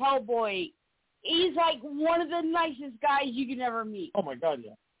with Hellboy, he's like one of the nicest guys you can ever meet. Oh, my God,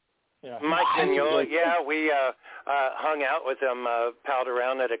 yeah. Yeah. Mike Mignola, yeah, we hung out with him, palled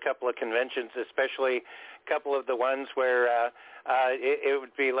around at a couple of conventions, especially a couple of the ones where it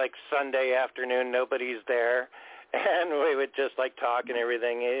would be like Sunday afternoon, nobody's there, and we would just like talk and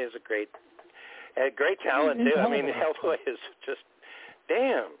everything. He is a great talent too. I mean, Hellboy is just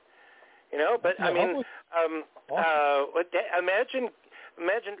damn, you know. But I mean, imagine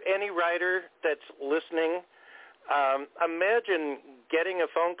any writer that's listening. Imagine getting a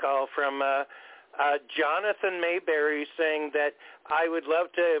phone call from Jonathan Maberry saying that I would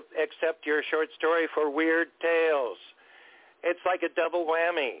love to accept your short story for Weird Tales. It's like a double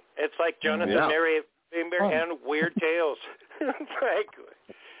whammy. It's like Jonathan Maberry and Weird Tales. It's like,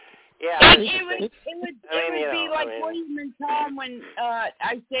 yeah. It would be like William and Tom when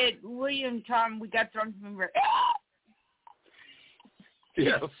I said, William and Tom, we got thrown from the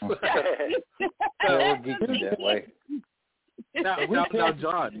Yes. That would be good that way. Now,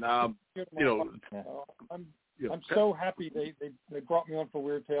 John, I'm so happy they brought me on for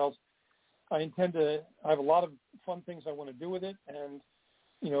Weird Tales. I have a lot of fun things I want to do with it, and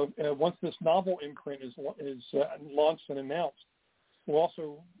once this novel imprint is launched and announced, we'll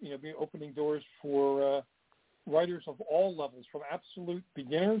also be opening doors for writers of all levels, from absolute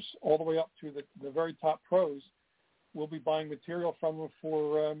beginners all the way up to the very top pros. We'll be buying material from them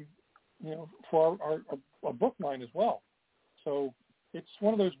for our book line as well. So it's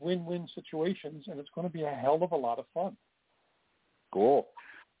one of those win-win situations, and it's going to be a hell of a lot of fun. Cool.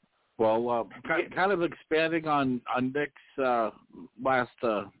 Well, kind of expanding on Nick's last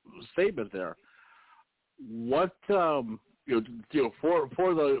statement there. What for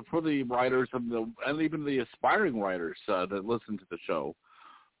the writers and even the aspiring writers that listen to the show,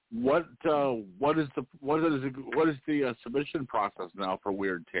 what is the submission process now for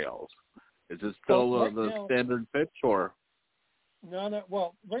Weird Tales? Is it still the standard pitch or? No.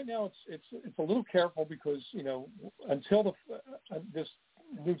 Well, right now it's a little careful because until this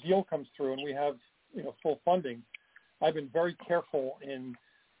new deal comes through and we have full funding, I've been very careful in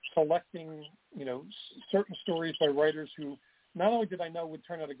selecting certain stories by writers who not only did I know would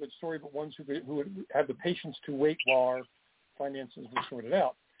turn out a good story, but ones who would have the patience to wait while our finances were sorted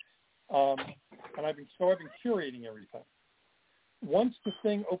out. And I've been curating everything. Once the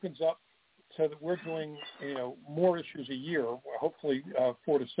thing opens up so that we're doing more issues a year, hopefully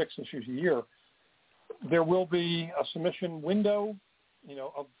 4 to 6 issues a year, there will be a submission window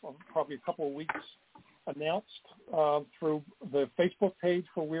of probably a couple of weeks announced through the Facebook page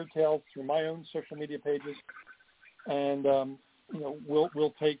for Weird Tales, through my own social media pages, and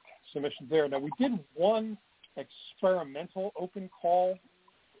we'll take submissions there. Now, we did one experimental open call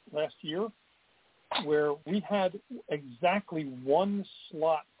last year where we had exactly one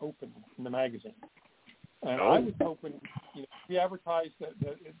slot open in the magazine. And I was hoping, we advertised that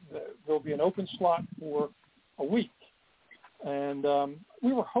there'll be an open slot for a week. And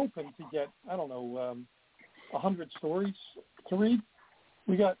we were hoping to get, 100 stories to read.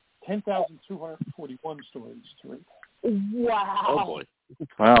 We got 10,241 stories to read. Wow. Oh, boy.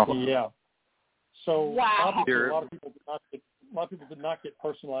 Wow. Yeah. So obviously Sure. a lot of people did not get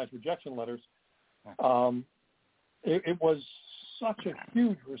personalized rejection letters. It was such a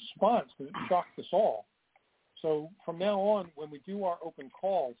huge response that it shocked us all. So from now on, when we do our open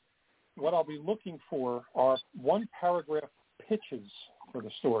calls, what I'll be looking for are 1-paragraph pitches for the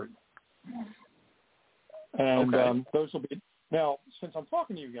story. And those will be, now, since I'm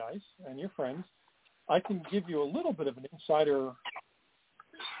talking to you guys and your friends, I can give you a little bit of an insider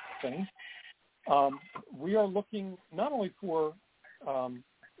thing. We are looking not only for, I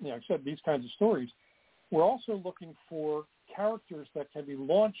said these kinds of stories, we're also looking for characters that can be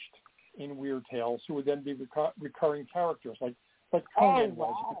launched in Weird Tales who would then be recurring characters, like Conan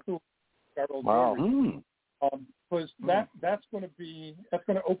was. Wow. Because that's going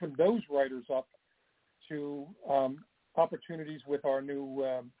to open those writers up to opportunities with our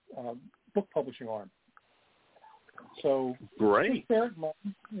new book publishing arm. So great. Bear in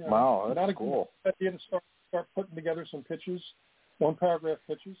mind, Wow, that's not a cool. good idea to start putting together some pitches, 1-paragraph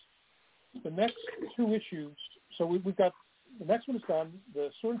pitches. The next 2 issues, so we've got, the next one is done.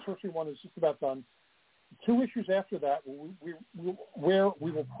 The Sword and Sorcery one is just about done. 2 issues after that, where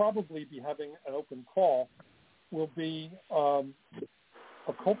we will probably be having an open call, will be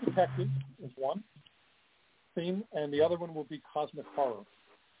Occult Detective is one theme, and the other one will be Cosmic Horror.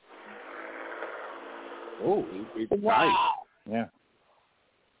 Oh, wow. Yeah.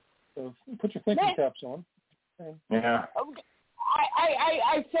 So put your thinking caps on. Yeah.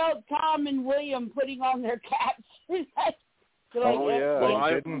 I felt Tom and William putting on their caps. Oh yeah. Well,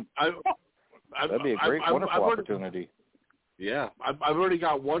 that'd be a great, wonderful opportunity. Yeah, I've already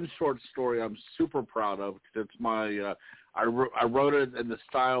got one short story I'm super proud of. It's my I wrote it in the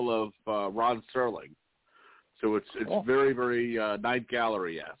style of Rod Serling, so it's very, very Night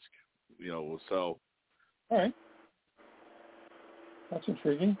Gallery-esque, So. All right, that's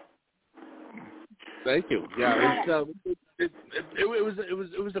intriguing. Thank you. Yeah, it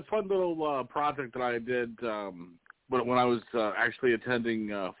was a fun little project that I did when I was actually attending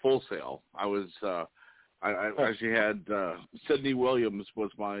Full Sail. I actually had Sidney Williams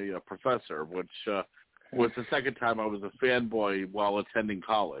was my professor, which was the second time I was a fanboy while attending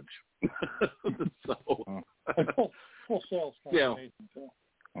college. So Full Sail's kind of amazing too.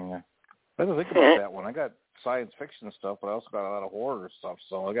 Yeah, I didn't think about that one. I got science fiction stuff, but I also got a lot of horror stuff,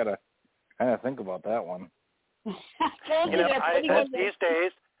 so I got to kind of think about that one.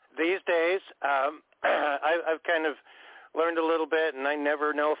 These days, I've kind of learned a little bit, and I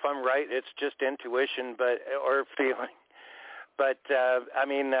never know if I'm right. It's just intuition, or feeling. But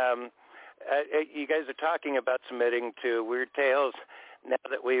you guys are talking about submitting to Weird Tales now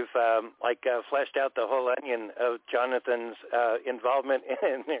that we've fleshed out the whole onion of Jonathan's involvement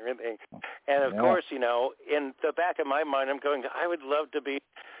in everything. And of course, in the back of my mind, I'm going, I would love to be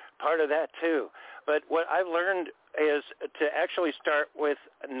part of that too. But what I've learned is to actually start with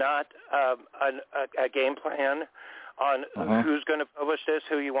not a game plan on who's going to publish this,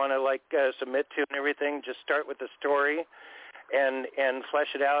 who you want to submit to and everything. Just start with the story and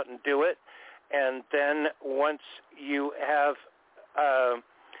flesh it out and do it. And then once you have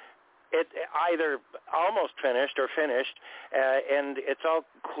it either almost finished or finished, and it's all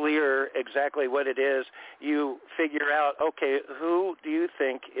clear exactly what it is, you figure out, okay, who do you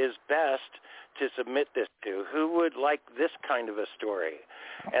think is best to submit this to? Who would like this kind of a story?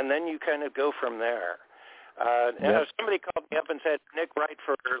 And then you kind of go from there. And if somebody called me up and said, Nick, write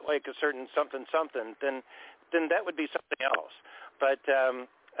for a certain something, then that would be something else. But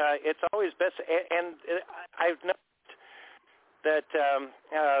it's always best, and I've noticed that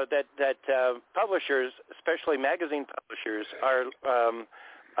publishers, especially magazine publishers, are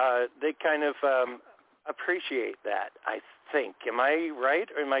they kind of appreciate that, I think. Am I right,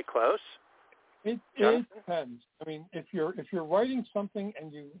 or am I close? It depends. I mean, if you're writing something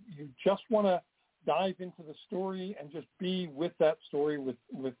and you just want to dive into the story and just be with that story with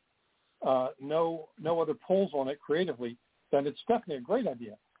no other pulls on it creatively, then it's definitely a great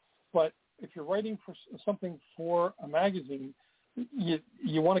idea. But if you're writing for something for a magazine,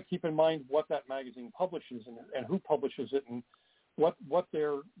 you want to keep in mind what that magazine publishes and who publishes it and what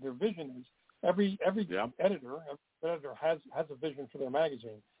their vision is. Every editor has a vision for their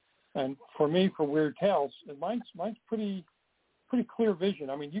magazine. And for me, for Weird Tales, mine's pretty clear vision.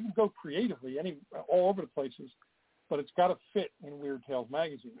 I mean, you can go creatively all over the places, but it's got to fit in Weird Tales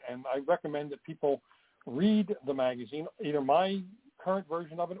magazine. And I recommend that people read the magazine, either my current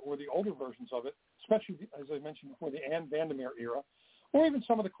version of it or the older versions of it, especially, as I mentioned before, the Anne Vandermeer era, or even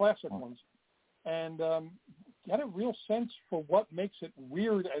some of the classic ones, and get a real sense for what makes it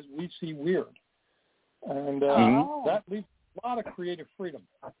weird as we see weird. And that leaves a lot of creative freedom,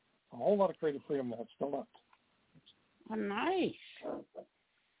 a whole lot of creative freedom that's still left. Oh, nice.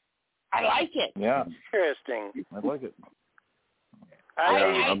 I like it. Yeah. Interesting. I like it.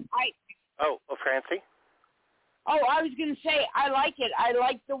 Francie? Oh, I was going to say, I like it. I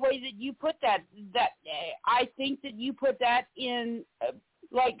like the way that you put that. I think that you put that in,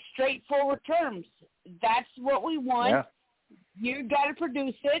 straightforward terms. That's what we want. Yeah. You got to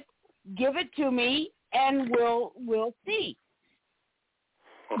produce it, give it to me, and we'll see.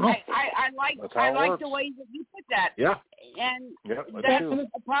 I like the way that you put that. Yeah. And that's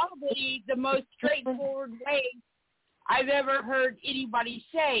probably the most straightforward way I've ever heard anybody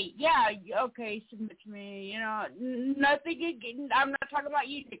say, okay, submit to me, nothing, I'm not talking about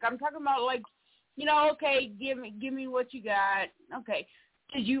you, Nick. I'm talking about okay, give me what you got. Okay.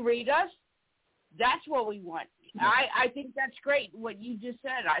 Did you read us? That's what we want. I think that's great, what you just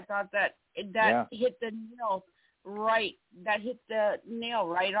said. I thought that hit the nail right. That hit the nail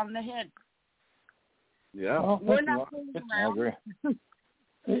right on the head. Yeah. Well, we're not fooling around. I agree.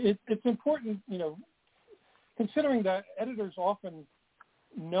 It's important, considering that editors often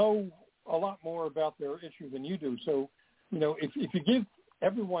know a lot more about their issue than you do. So, if you give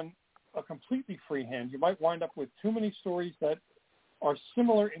everyone a completely free hand, you might wind up with too many stories that are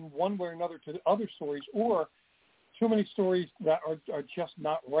similar in one way or another to the other stories, or too many stories that are just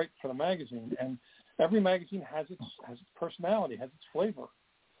not right for the magazine. And every magazine has its personality, has its flavor,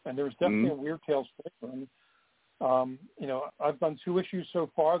 and there's definitely a Weird Tales flavor. And I've done 2 issues so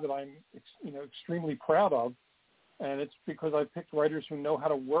far that I'm extremely proud of, and it's because I picked writers who know how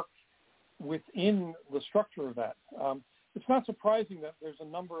to work within the structure of that. It's not surprising that there's a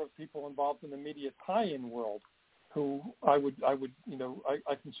number of people involved in the media tie-in world who I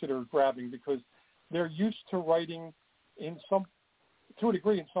consider grabbing, because they're used to writing to a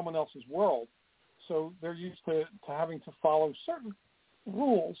degree in someone else's world. So they're used to having to follow certain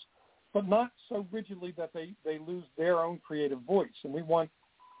rules, but not so rigidly that they lose their own creative voice. And we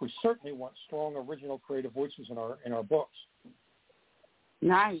certainly want strong original creative voices in our books.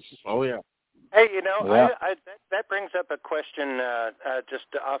 Nice. Oh yeah. Hey, that brings up a question just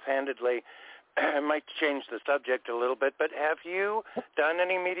offhandedly. I might change the subject a little bit, but have you done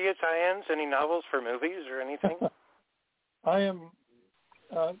any media tie-ins, any novels for movies or anything? I am.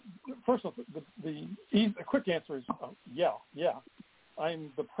 First of all, the quick answer is yeah.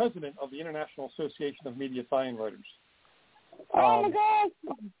 I'm the president of the International Association of Media Tie-in Writers. Oh my God!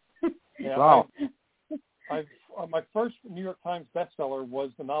 Yeah, wow. I've my first New York Times bestseller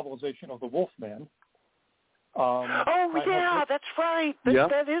was the novelization of The Wolfman. That's right.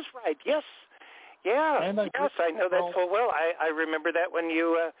 That is right. Yes. Yeah. I know that full well. I remember that when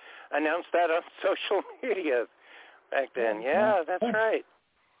you announced that on social media back then. Yeah, that's right.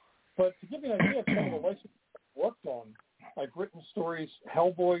 But to give you an idea of some of the licenses I've worked on, I've written stories: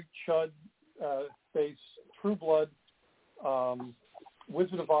 Hellboy, Chud, Space, True Blood,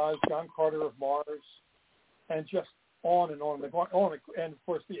 Wizard of Oz, John Carter of Mars, and just on and on. And of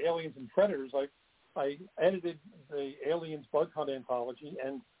course, the Aliens and Predators. I edited the Aliens Bug Hunt anthology,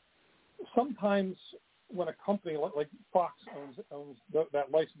 and sometimes when a company like Fox owns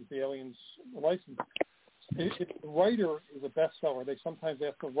that license, the Aliens license, if the writer is a bestseller, they sometimes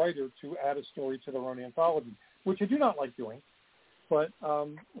ask the writer to add a story to their own anthology, which I do not like doing. But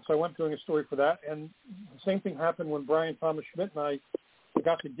so I went doing a story for that, and the same thing happened when Brian Thomas Schmidt and I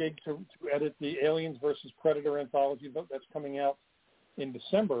got the gig to edit the Aliens versus Predator anthology that's coming out in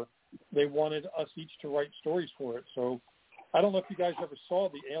December. They wanted us each to write stories for it. So I don't know if you guys ever saw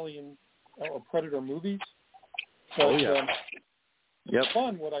the Alien or Predator movies. But, Yep.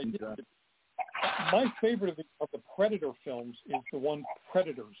 Fun. What I did. My favorite of the Predator films is the one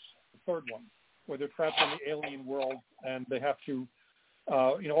Predators, the third one, where they're trapped in the alien world and they have to,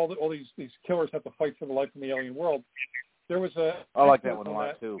 all these killers have to fight for their life in the alien world. There was I like that one a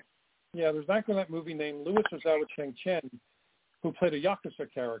lot too. Yeah, there's an actor in that movie named Louis Ozawa Cheng Chen, who played a Yakuza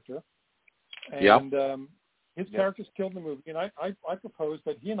character, and his character's killed in the movie. And I proposed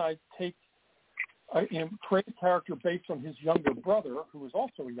that he and I create a character based on his younger brother, who is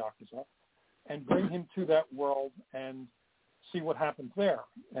also a Yakuza, and bring him to that world and see what happens there.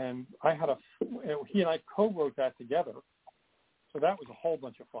 And he and I co-wrote that together, so that was a whole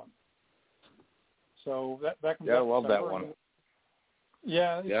bunch of fun. So that comes I love that one.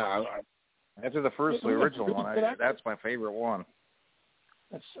 Yeah. After the original one, that's my favorite one.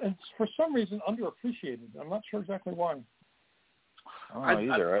 It's for some reason underappreciated. I'm not sure exactly why. I don't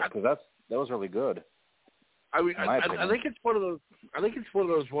know either, because that was really good. I think it's one of those. I think it's one of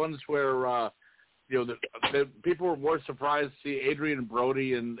those ones where the people were more surprised to see Adrian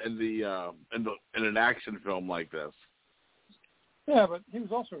Brody in an action film like this. Yeah, but he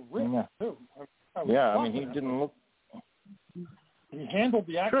was also rich too. I mean, he didn't look. He handled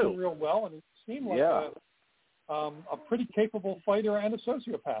the action real well, and he seemed like a pretty capable fighter and a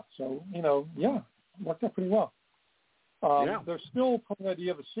sociopath. So worked out pretty well. There's still the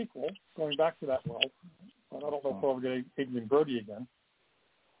idea of a sequel going back to that world. I don't know if we'll ever get Adrian Brody again,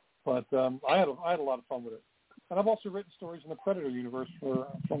 but I had a lot of fun with it. And I've also written stories in the Predator universe for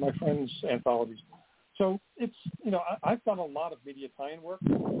my friends' anthologies. So it's I've done a lot of media tie-in work,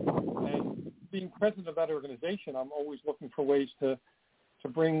 and being president of that organization, I'm always looking for ways to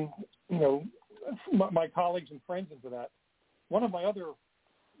bring my colleagues and friends into that. One of my other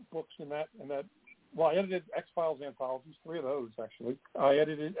books in that. Well, I edited X-Files anthologies, 3 of those actually.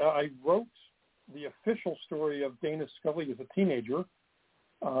 I wrote the official story of Dana Scully as a teenager,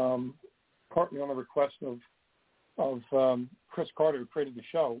 partly on the request of Chris Carter, who created the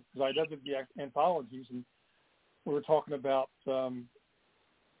show, because I edited the anthologies, and we were talking about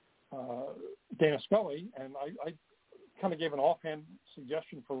Dana Scully, and I kind of gave an offhand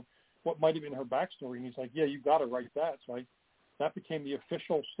suggestion for what might have been her backstory, and he's like, "Yeah, you got to write that." So that became the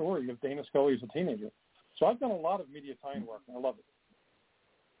official story of Dana Scully as a teenager. So I've done a lot of media tie-in work, and I love it.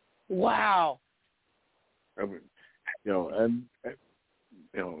 Wow. Without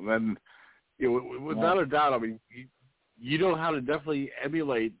a doubt, I mean, you know how to definitely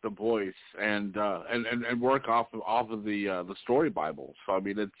emulate the voice and work off of the story Bible. So I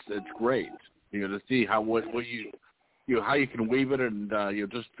mean, it's great, to see how what you how you can weave it and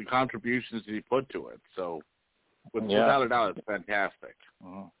just the contributions that you put to it. So without a doubt, it's fantastic.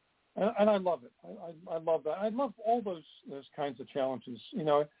 And I love it. I love that. I love all those kinds of challenges.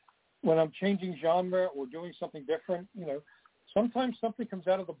 When I'm changing genre or doing something different, sometimes something comes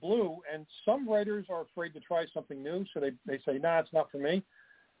out of the blue, and some writers are afraid to try something new, so they say, nah, it's not for me.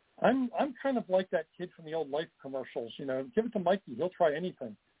 I'm kind of like that kid from the old Life commercials. Give it to Mikey, he'll try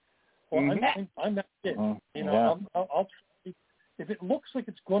anything. Well, I'm that kid. I'll try. If it looks like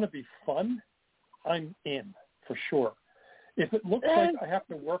it's going to be fun, I'm in for sure. If it looks like I have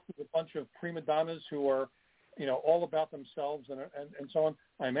to work with a bunch of prima donnas who are, all about themselves and so on,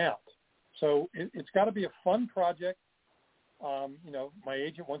 I'm out. So it's got to be a fun project. My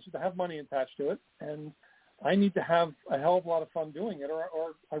agent wants it to have money attached to it, and I need to have a hell of a lot of fun doing it,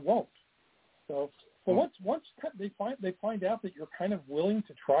 or I won't. So, once they find out that you're kind of willing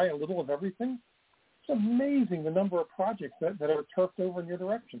to try a little of everything, it's amazing the number of projects that are turfed over in your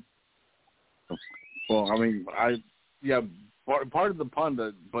direction. Well, I mean, part of the pun,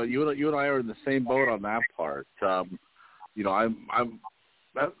 but you and I are in the same boat on that part. I'm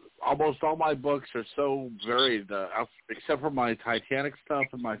almost all my books are so varied, except for my Titanic stuff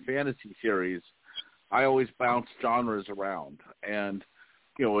and my fantasy series. I always bounce genres around, and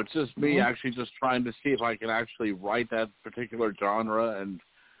it's just me actually just trying to see if I can actually write that particular genre. And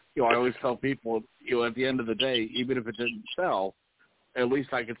I always tell people, at the end of the day, even if it didn't sell, at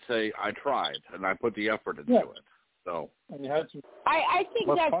least I could say I tried and I put the effort into it. So I think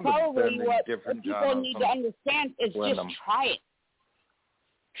that's probably what people need to understand is just try it.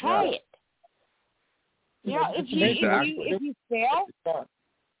 Try it. If you fail.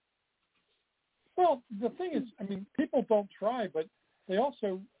 Well, the thing is, I mean, people don't try, but they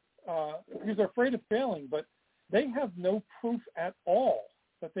also, because they're afraid of failing, but they have no proof at all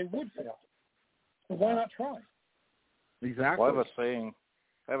that they would fail. So why not try? Exactly. Well, I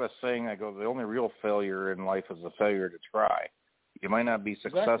have a saying that goes, the only real failure in life is the failure to try. You might not be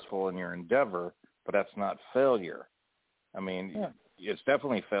successful in your endeavor, but that's not failure. I mean, it's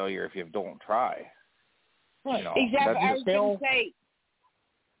definitely failure if you don't try. Right. Exactly. I was going to say,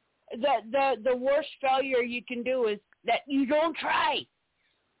 the worst failure you can do is that you don't try.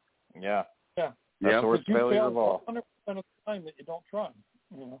 Yeah. Yeah. That's the worst failure of all. 100% of the time that you don't try.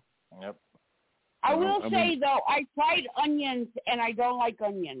 Yep. I will say, though, I tried onions, and I don't like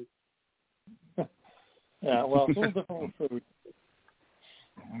onions. Yeah, well, it's a little different with food.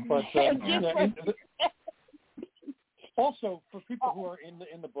 But also, for people who are in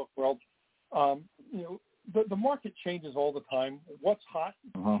the book world, the market changes all the time. What's hot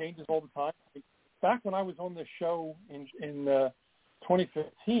changes all the time. Back when I was on this show in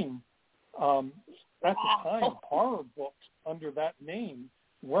 2015, at the time, horror books under that name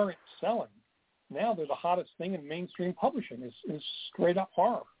weren't selling. Now they're the hottest thing in mainstream publishing is straight up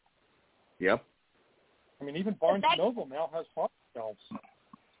horror. Yep. I mean, even Barnes & Noble now has horror shelves.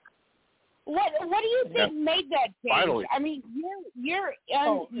 What do you think made that change? Finally. I mean, you're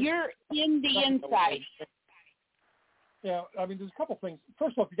in the inside. Yeah, I mean, there's a couple things.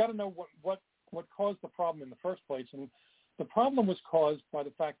 First off, you got to know what caused the problem in the first place, and the problem was caused by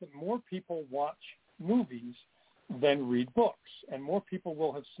the fact that more people watch movies than read books, and more people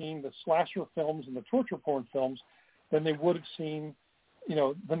will have seen the slasher films and the torture porn films than they would have seen,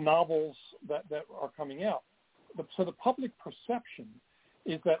 the novels that are coming out. So the public perception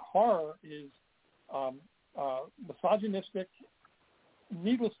is that horror is misogynistic,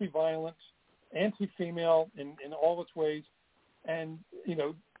 needlessly violent, anti-female in all its ways, and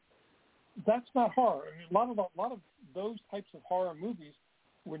that's not horror. I mean, a lot of those types of horror movies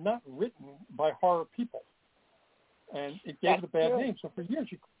were not written by horror people, and it gave it a bad name. So for years,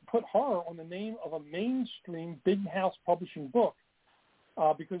 you put horror on the name of a mainstream big house publishing book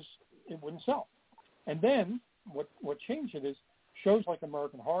because it wouldn't sell. And then what changed it is shows like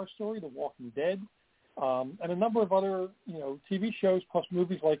American Horror Story, The Walking Dead, and a number of other TV shows plus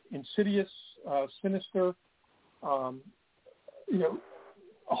movies like Insidious, Sinister, a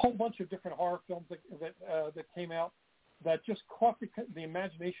whole bunch of different horror films that came out that just caught the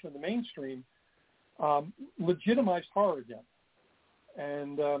imagination of the mainstream, legitimized horror again.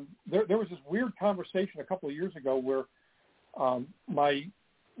 And there was this weird conversation a couple of years ago where my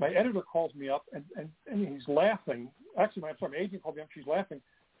editor calls me up and he's laughing. Actually, my agent called me up. She's laughing.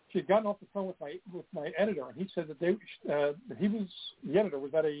 She had gotten off the phone with my editor, and he said that the editor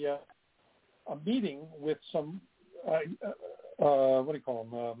was at a meeting with some what do you call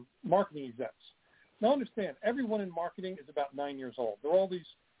them, marketing execs Now understand, everyone in marketing is about 9 years old. They're all these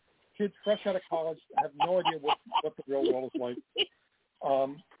kids fresh out of college, have no idea what the real world is like.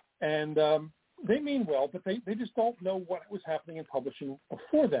 They mean well, but they just don't know what was happening in publishing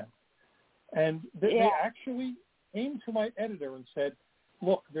before them. And they actually came to my editor and said,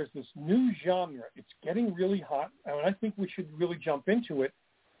 look, there's this new genre. It's getting really hot, and I think we should really jump into it.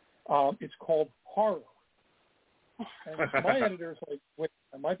 It's called horror. And my editor's like, wait,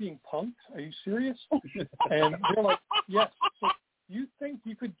 am I being punked? Are you serious? And they're like, yes. So you think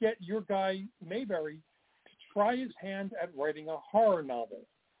you could get your guy, Maberry, to try his hand at writing a horror novel?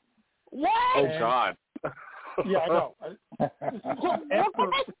 What? Oh, God. Yeah, I know.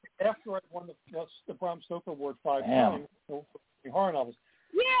 After I won the Bram Stoker Award 5 times for horror novels.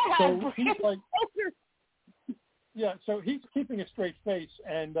 Yeah. So he's like, so he's keeping a straight face,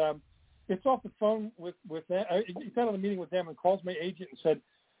 and gets off the phone with them. He got on a meeting with them and calls my agent and said,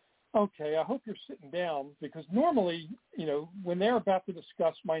 okay, I hope you're sitting down, because normally, when they're about to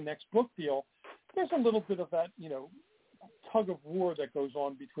discuss my next book deal, there's a little bit of that, tug of war that goes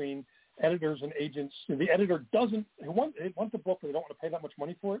on between editors and agents. The editor doesn't want the book, but they don't want to pay that much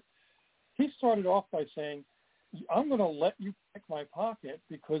money for it. He started off by saying, I'm going to let you pick my pocket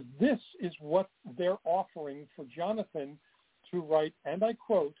because this is what they're offering for Jonathan to write, and I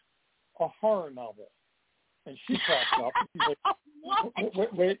quote, a horror novel. And she cracked up. She's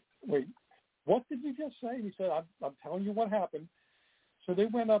like, wait, what did you just say? He said, I'm telling you what happened. So they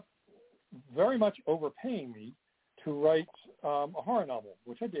went up very much overpaying me to write a horror novel,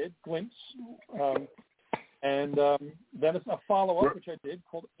 which I did, Glints, and then a follow-up, which I did,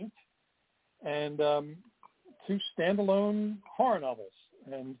 called Ink, and 2 standalone horror novels,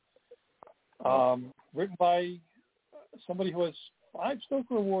 and written by somebody who has 5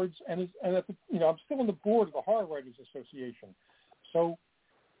 Stoker Awards, and at the, I'm still on the board of the Horror Writers Association. So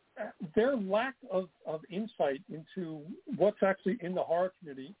their lack of insight into what's actually in the horror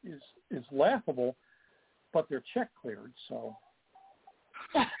community is laughable, but they're check cleared. So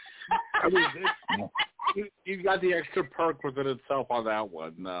I mean, you got the extra perk within itself on that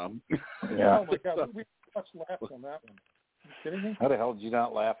one. Yeah. Oh my God, we much laughed on that one. Are you kidding me? How the hell did you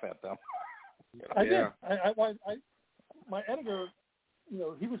not laugh at them? I did. My editor,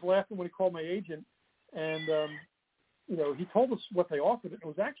 he was laughing when he called my agent, and he told us what they offered. It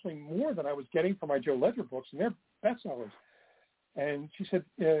was actually more than I was getting for my Joe Ledger books, and they're bestsellers. And she said,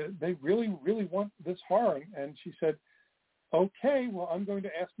 they really, really want this horror. And she said, okay, well, I'm going to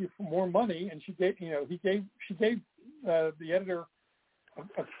ask you for more money. And she gave, she gave the editor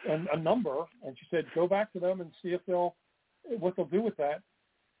a number, and she said, go back to them and see what they'll do with that.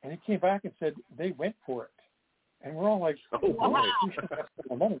 And he came back and said, they went for it. And we're all like, wow. We should ask for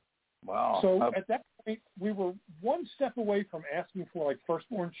more money. Wow. So at that point, we were one step away from asking for like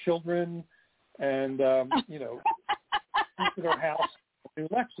firstborn children and, into their house, new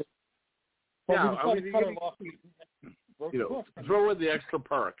Lexus. But yeah, we decided to cut our losses and wrote the book. Throw in the extra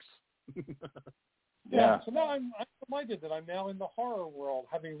perks. Yeah. So now I'm delighted that I'm now in the horror world,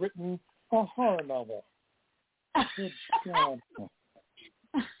 having written a horror novel. Good God.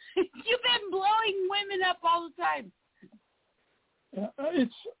 You've been blowing women up all the time.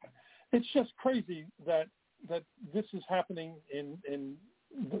 It's just crazy that this is happening in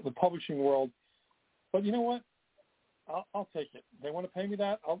the publishing world. But you know what? I'll take it. They want to pay me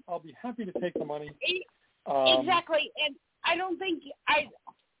that. I'll be happy to take the money. Exactly, and I don't think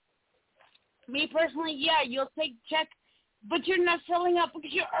me personally, yeah, you'll take check, but you're not selling out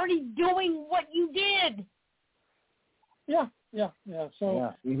because you're already doing what you did. Yeah.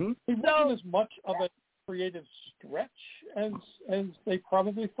 So it wasn't as much of a creative stretch as they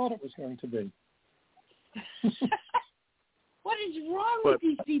probably thought it was going to be. What is wrong with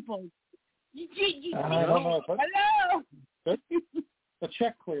these people? I don't know. Hello. The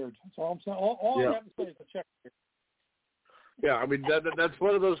check cleared. That's all I'm saying. All I have to say is the check cleared. Yeah, I mean that's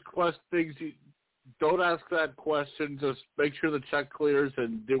one of those things. You don't ask that question. Just make sure the check clears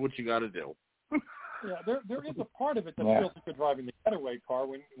and do what you got to do. Yeah, there is a part of it that feels like you're driving the getaway car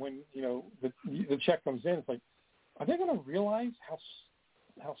when the check comes in. It's like, are they going to realize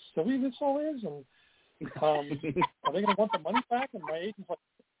how silly this all is? And are they going to want the money back? And my agent's like,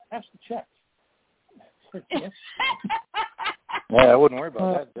 cash the check. Yeah, I wouldn't worry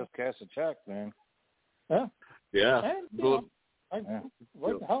about that. Just cash the check, man. Yeah. Yeah. And, I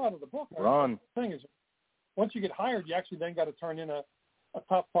wrote the hell out of the book. Run. The thing is, once you get hired, you actually then got to turn in a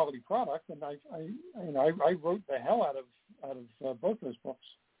top quality product, and I wrote the hell out of both those books.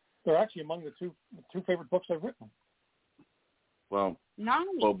 They're actually among the two favorite books I've written. Well, nice.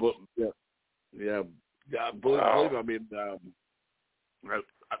 Well, believe me, I mean,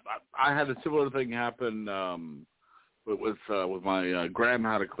 I had a similar thing happen with my Graham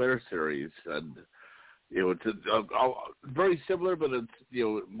How to Clear series, and it's very similar, but it's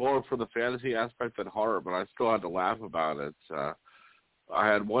more for the fantasy aspect than horror. But I still had to laugh about it. I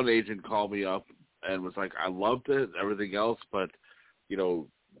had one agent call me up and was like, "I loved it, everything else, but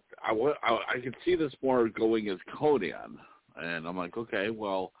I could see this more going as Conan." And I'm like, "Okay,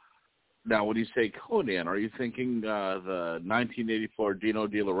 well, now when you say Conan, are you thinking the 1984 Dino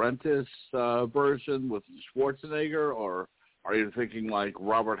De Laurentiis version with Schwarzenegger, or are you thinking like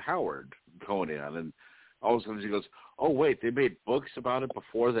Robert Howard Conan?" And all of a sudden she goes, "Oh wait, they made books about it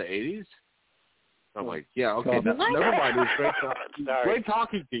before the 80s?" I'm like, "Yeah, okay, never mind. It was great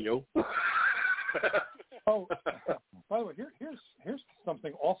talking to you." Oh, by the way, here's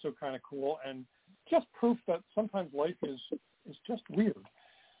something also kind of cool, and just proof that sometimes life is just weird.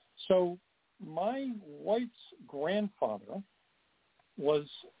 So my wife's grandfather was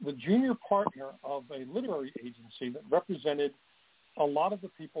the junior partner of a literary agency that represented a lot of the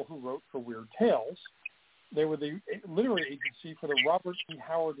people who wrote for Weird Tales. They were the literary agency for the Robert E.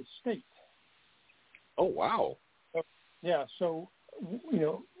 Howard estate. Oh, wow. Yeah, so,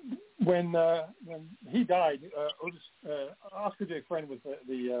 when he died, Oscar J. Friend was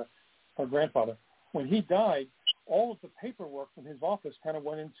our grandfather. When he died, all of the paperwork from his office kind of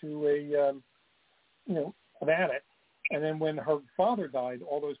went into an attic. And then when her father died,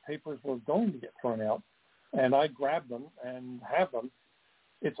 all those papers were going to get thrown out. And I grabbed them and have them.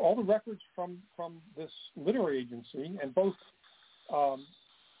 It's all the records from this literary agency, and both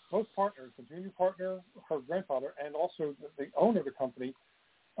partners, the junior partner, her grandfather, and also the owner of the company,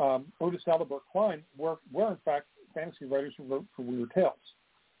 Otis Albert Klein, were in fact fantasy writers who wrote for Weird Tales.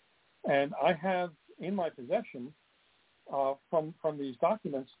 And I have in my possession from these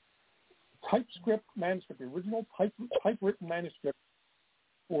documents typescript manuscript, the original typewritten manuscript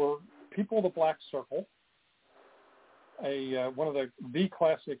for People of the Black Circle, one of the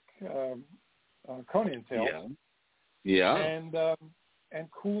classic Conan tales. Yeah. And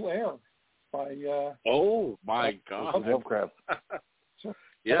Cool Air by oh my God! Lovecraft. So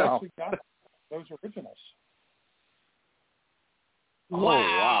yeah, I actually got those originals.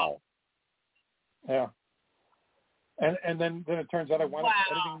 Wow! Yeah, and then it turns out I wound up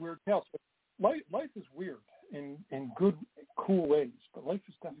editing Weird Tales. But life is weird in good, cool ways, but life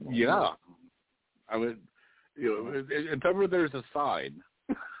is definitely weird. I mean, if ever there's a sign.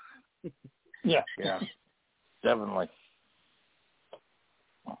 Yeah, definitely.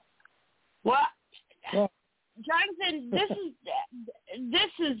 Well, Jonathan,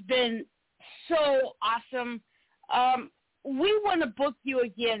 this has been so awesome. We want to book you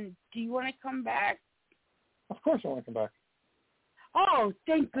again. Do you want to come back? Of course I want to come back. Oh,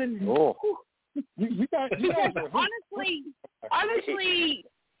 thank goodness. Oh. You guys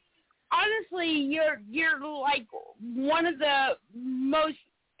honestly, you're like one of the most.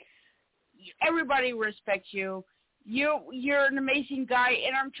 Everybody respects you. You're an amazing guy,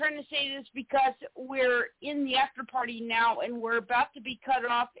 and I'm trying to say this because we're in the after party now, and we're about to be cut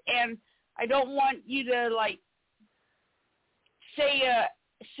off, and I don't want you to say a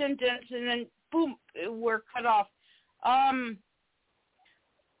sentence and then boom, we're cut off.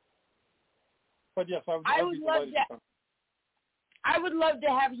 But yes, I would love to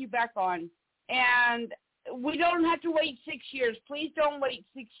have you back on, and we don't have to wait 6 years. Please don't wait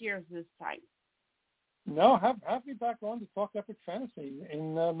 6 years this time. No, have me back on to talk epic fantasy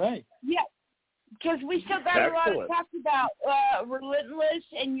in May. Yeah, because we still got a lot to talk about. Relentless,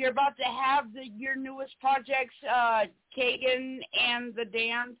 and you're about to have your newest projects, Kagan and the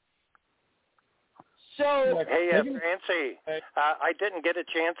Damned. So, hey, Francie, I didn't get a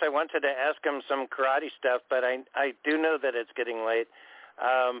chance. I wanted to ask him some karate stuff, but I do know that it's getting late.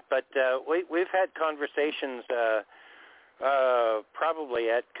 But we've had conversations probably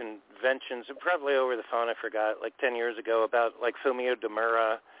at conventions, probably over the phone, I forgot, like 10 years ago, about like Fumio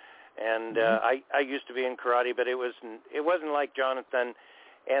Demura. And I used to be in karate, but it wasn't like Jonathan,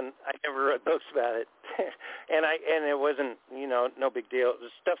 and I never wrote books about it. and it wasn't, no big deal. It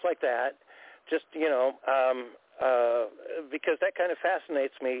was stuff like that. Just, because that kind of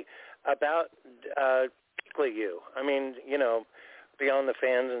fascinates me about particularly you. I mean, beyond the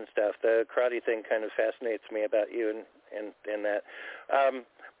fans and stuff, the karate thing kind of fascinates me about you and that.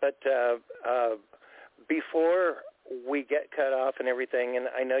 But before we get cut off and everything, and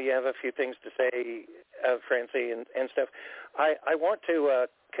I know you have a few things to say, Francie, and stuff, I want to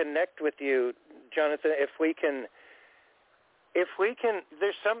connect with you, Jonathan, if we can, there's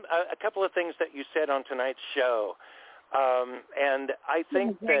a couple of things that you said on tonight's show, and I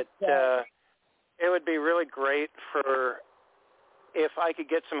think that it would be really great for if I could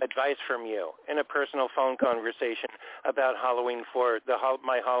get some advice from you in a personal phone conversation about Halloween 4,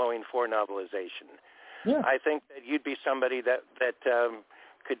 my Halloween 4 novelization. Yeah. I think that you'd be somebody that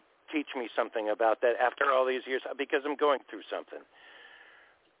could teach me something about that after all these years, because I'm going through something.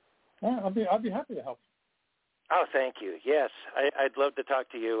 Yeah, I'd be happy to help. Oh, thank you. Yes, I'd love to talk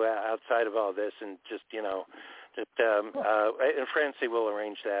to you outside of all this, and just and Francie will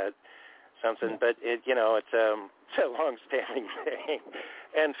arrange that something. But it's a long-standing thing,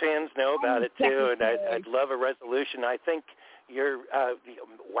 and fans know about it too. And I'd love a resolution. I think you're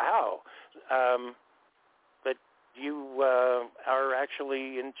wow, but you are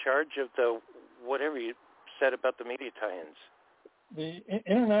actually in charge of the whatever you said about the media tie-ins. The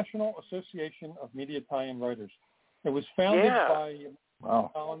International Association of Media Tie-in Writers. It was founded by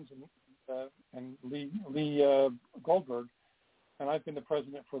Collins and Lee Goldberg, and I've been the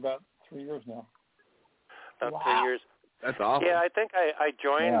president for about 3 years now. About 3 years. That's awesome. Yeah, I think I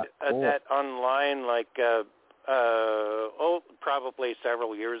joined that online probably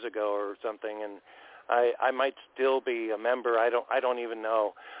several years ago or something, and I might still be a member. I don't even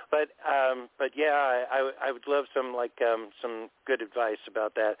know. But yeah, I would love some good advice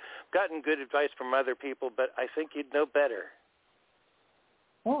about that. I've gotten good advice from other people, but I think you'd know better.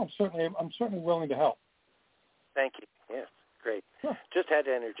 Well, I'm certainly willing to help. Thank you. Yes, great. Sure. Just had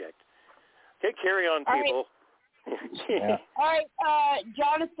to interject. Okay, carry on, people. All right,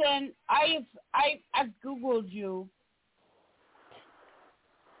 Jonathan, I've Googled you.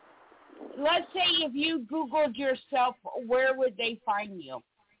 Let's say if you Googled yourself, where would they find you?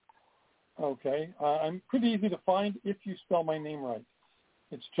 Okay. I'm pretty easy to find if you spell my name right.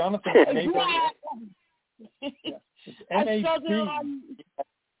 It's Jonathan Maberry. It's M-A-B.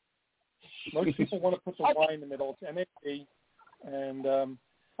 Most people want to put the Y in the middle. It's M-A-B. And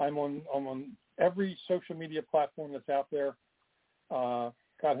I'm on every social media platform that's out there. God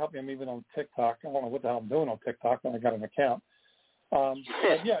help me, I'm even on TikTok. I don't know what the hell I'm doing on TikTok, but I got an account. But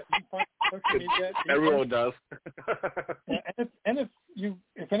yeah, you can find social media. Everyone does. and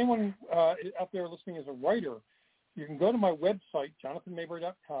if anyone out there listening is a writer, you can go to my website,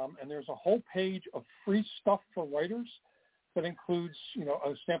 jonathanmaberry.com, and there's a whole page of free stuff for writers that includes,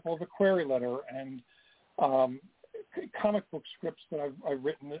 a sample of a query letter and comic book scripts that I've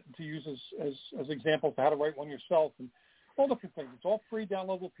written to use as examples of how to write one yourself, and all different things. It's all free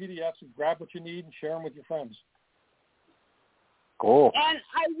downloadable PDFs, and grab what you need and share them with your friends. Cool. And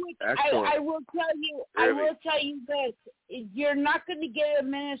I will tell you this: you're not going to get an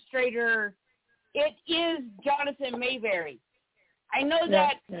administrator. It is Jonathan Maberry. I know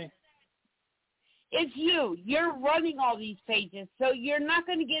that. Okay. It's you. You're running all these pages, so you're not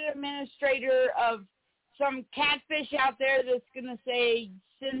going to get an administrator of some catfish out there that's going to say,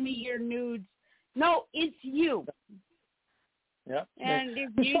 "Send me your nudes." No, it's you. Yeah. And if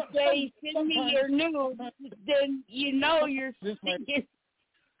you say, "Send me your nudes," then you're thinking.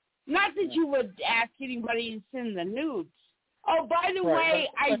 Not that you would ask anybody to send the nudes. Oh, by the way,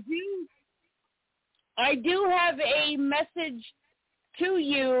 I do have a message to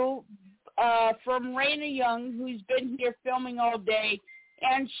you from Raina Young, who's been here filming all day,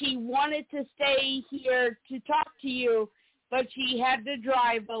 and she wanted to stay here to talk to you, but she had to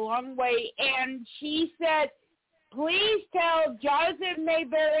drive a long way, and she said, "Please tell Jonathan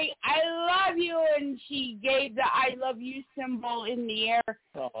Maberry I love you," and she gave the I love you symbol in the air.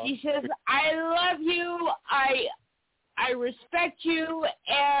 Uh-huh. She says, "I love you, I respect you,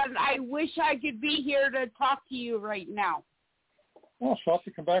 and I wish I could be here to talk to you right now." Well, she'll have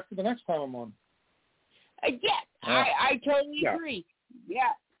to come back for the next time I'm on. I totally agree.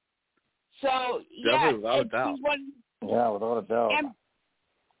 Yeah. So, without a doubt. Without a doubt. And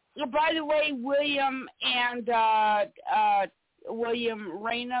by the way, William and Raina,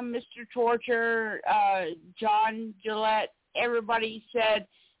 Mr. Torture, John Gillette, everybody said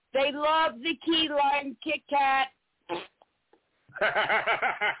they love the key lime Kit Kat.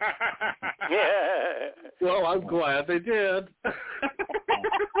 Well, I'm glad they did. That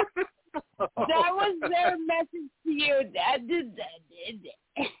was their message to you.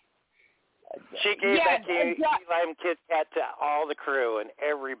 She gave that key lime Kit Kat to all the crew and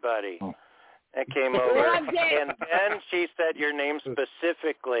everybody that came over. And then she said your name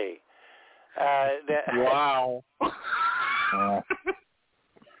specifically. Wow.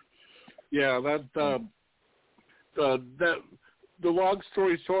 Yeah, the long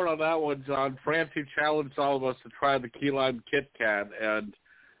story short on that one, John, Francie challenged all of us to try the key lime Kit Kat, and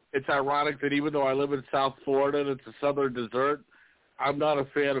it's ironic that even though I live in South Florida and it's a southern dessert, I'm not a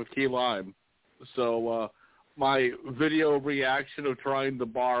fan of key lime. So my video reaction of trying the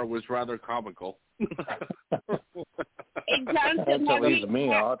bar was rather comical. Jonathan, That leaves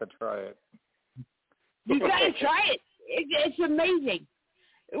me. I'll have to try it. You got to try it. It's amazing.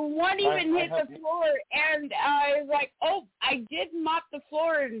 One even hit the floor, and I was like, "Oh, I did mop the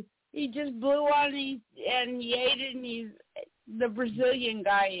floor," and he just blew on it, and he ate it, and he's the Brazilian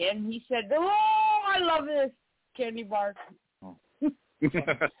guy, and he said, "Oh, I love this candy bar."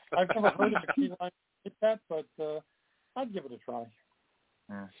 I've never heard of a key lime Kit Kat, but I'd give it a try.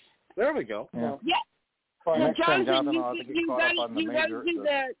 Yeah. There we go. Yeah. So Jonathan, you got to do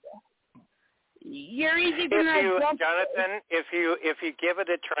that. You're easy to Jonathan, if you give it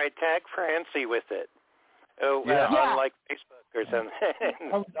a try, tag Francie with it. On like Facebook or something.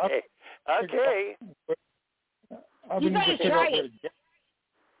 Okay. You got to try it.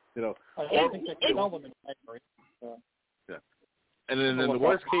 You know, I think they can sell them in Maberry. Yeah. And then in the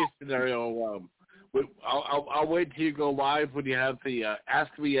worst case scenario, I'll wait till you go live when you have the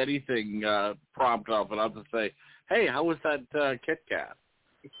Ask Me Anything prompt up, and I'll just say, "Hey, how was that Kit Kat?"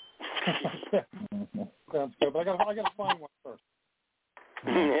 Sounds good, but I got to find one first.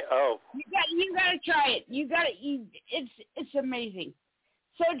 Oh. You got to try it. You got to eat. It's amazing.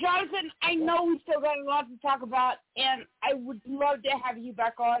 So, Jonathan, I know we still got a lot to talk about, and I would love to have you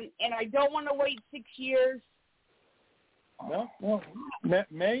back on, and I don't want to wait 6 years. No.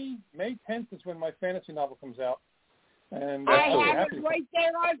 May 10th is when my fantasy novel comes out, and I have it right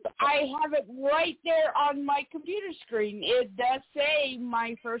there on my computer screen. It does say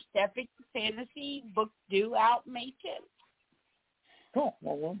my first epic fantasy book due out May 10th. Cool.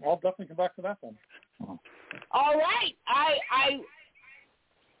 Well, I'll definitely come back to that then. All right.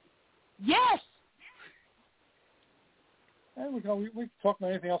 Yes. And we can talk about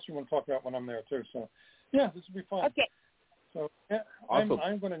anything else you want to talk about when I'm there too. So, yeah, this will be fun. Okay. So yeah, awesome.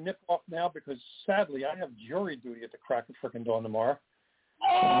 I'm going to nip off now because sadly I have jury duty at the crack of frickin' dawn tomorrow.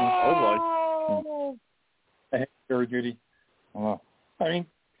 Oh. I have jury duty. I mean,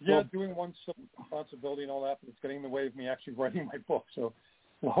 doing one's responsibility and all that, but it's getting in the way of me actually writing my book. So,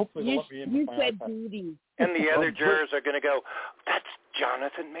 hopefully they'll let me in. You said duty. And the other jurors are going to go, "That's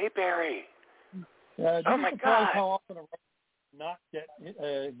Jonathan Maberry." Oh my God! How often a writer not get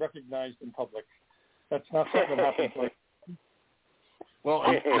recognized in public? That's not something that happens. Like, well,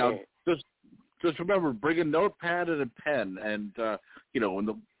 now just remember, bring a notepad and a pen, and in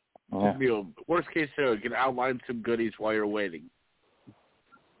the worst case scenario, you can outline some goodies while you're waiting.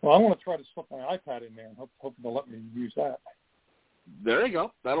 Well, I want to try to slip my iPad in there and hope they'll let me use that. There you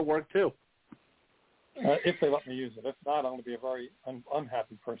go. That'll work too. If they let me use it. If not, I'm going to be a very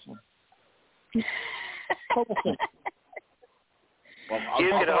unhappy person. You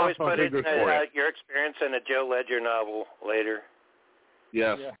could always put in your experience in a Joe Ledger novel later.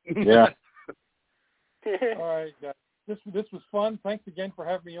 Yes. Yeah. All right, guys. This was fun. Thanks again for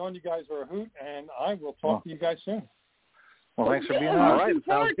having me on. You guys are a hoot, and I will talk to you guys soon. Well, thanks for being on. All right.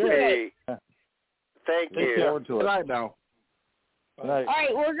 Sounds good. Hey. Thank you. Look forward to it. Good night now. Good night. All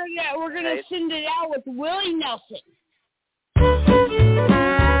right, we're gonna send it out with Willie Nelson.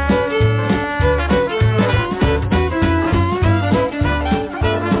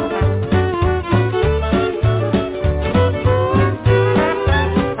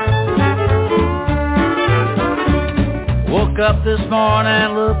 Woke up this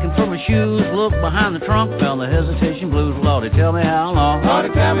morning looking for my shoes, looked behind the trunk, found the hesitation blues. Lordy, tell me how long. Lordy,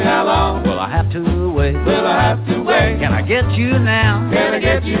 tell me how long. Will I have to wait? Will I have to wait? Can I get you now? Can I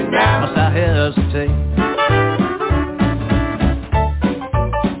get you now? Must I hesitate?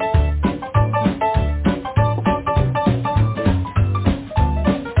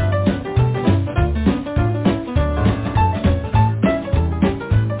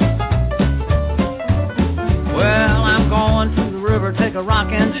 Take a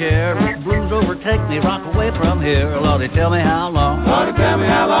rocking chair, blues overtake me, rock away from here. Lordy, tell me how long. Lordy, tell me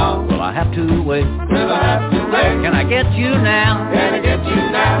how long. Will I have to wait? Will I have to wait? Can I get you now? Can I get you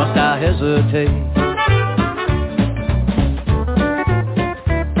now? Must I hesitate?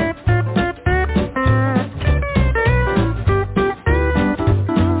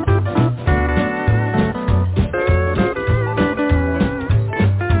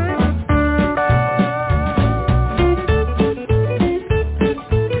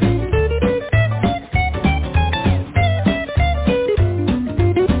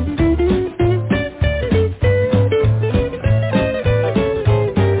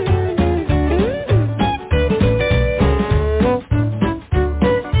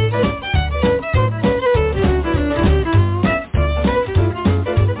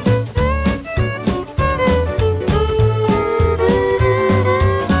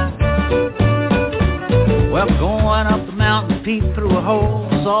 Peep through a hole,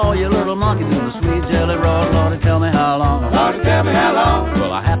 saw your little monkey do the sweet jelly roll. Lordy, tell me how long. tell me how long.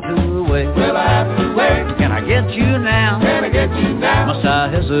 Will I have to wait? Will I have to wait? Can I get you now? Can I get you now? Must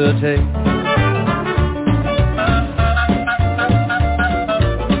I hesitate?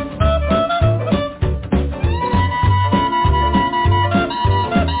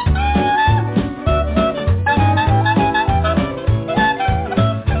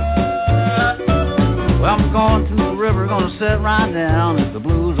 Well, I'm going to the river, gonna sit right down. If the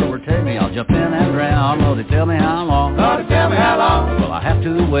blues overtake me, I'll jump in and drown. Lordy, tell me how long. Lordy, tell me how long. Will I have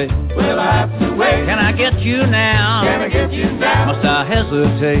to wait? Will I have to wait? Can I get you now? Can I get you now? Must I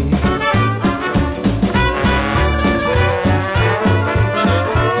hesitate?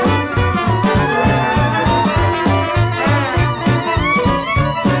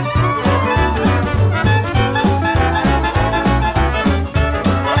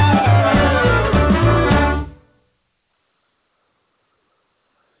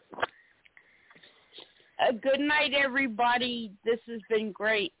 Good night, everybody. This has been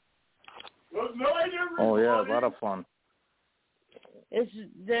great. Good night, everybody. Oh yeah, a lot of fun. This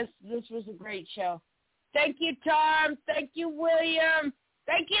was a great show. Thank you, Tom. Thank you, William.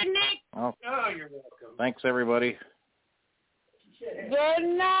 Thank you, Nick. Oh, You're welcome. thanks everybody.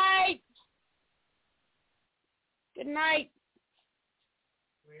 Good night. Good night.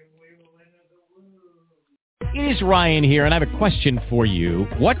 It is Ryan here, and I have a question for you.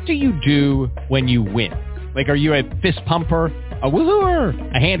 What do you do when you win? Like, are you a fist pumper, a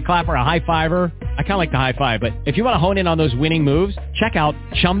woohooer, a hand clapper, a high fiver? I kind of like the high five, but if you want to hone in on those winning moves, check out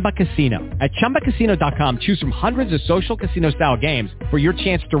Chumba Casino. At ChumbaCasino.com, choose from hundreds of social casino-style games for your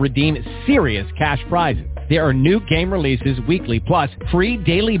chance to redeem serious cash prizes. There are new game releases weekly, plus free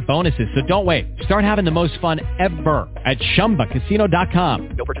daily bonuses, so don't wait. Start having the most fun ever at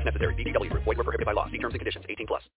ChumbaCasino.com. No purchase necessary. VGW. Void where prohibited by law. See terms and conditions. 18+.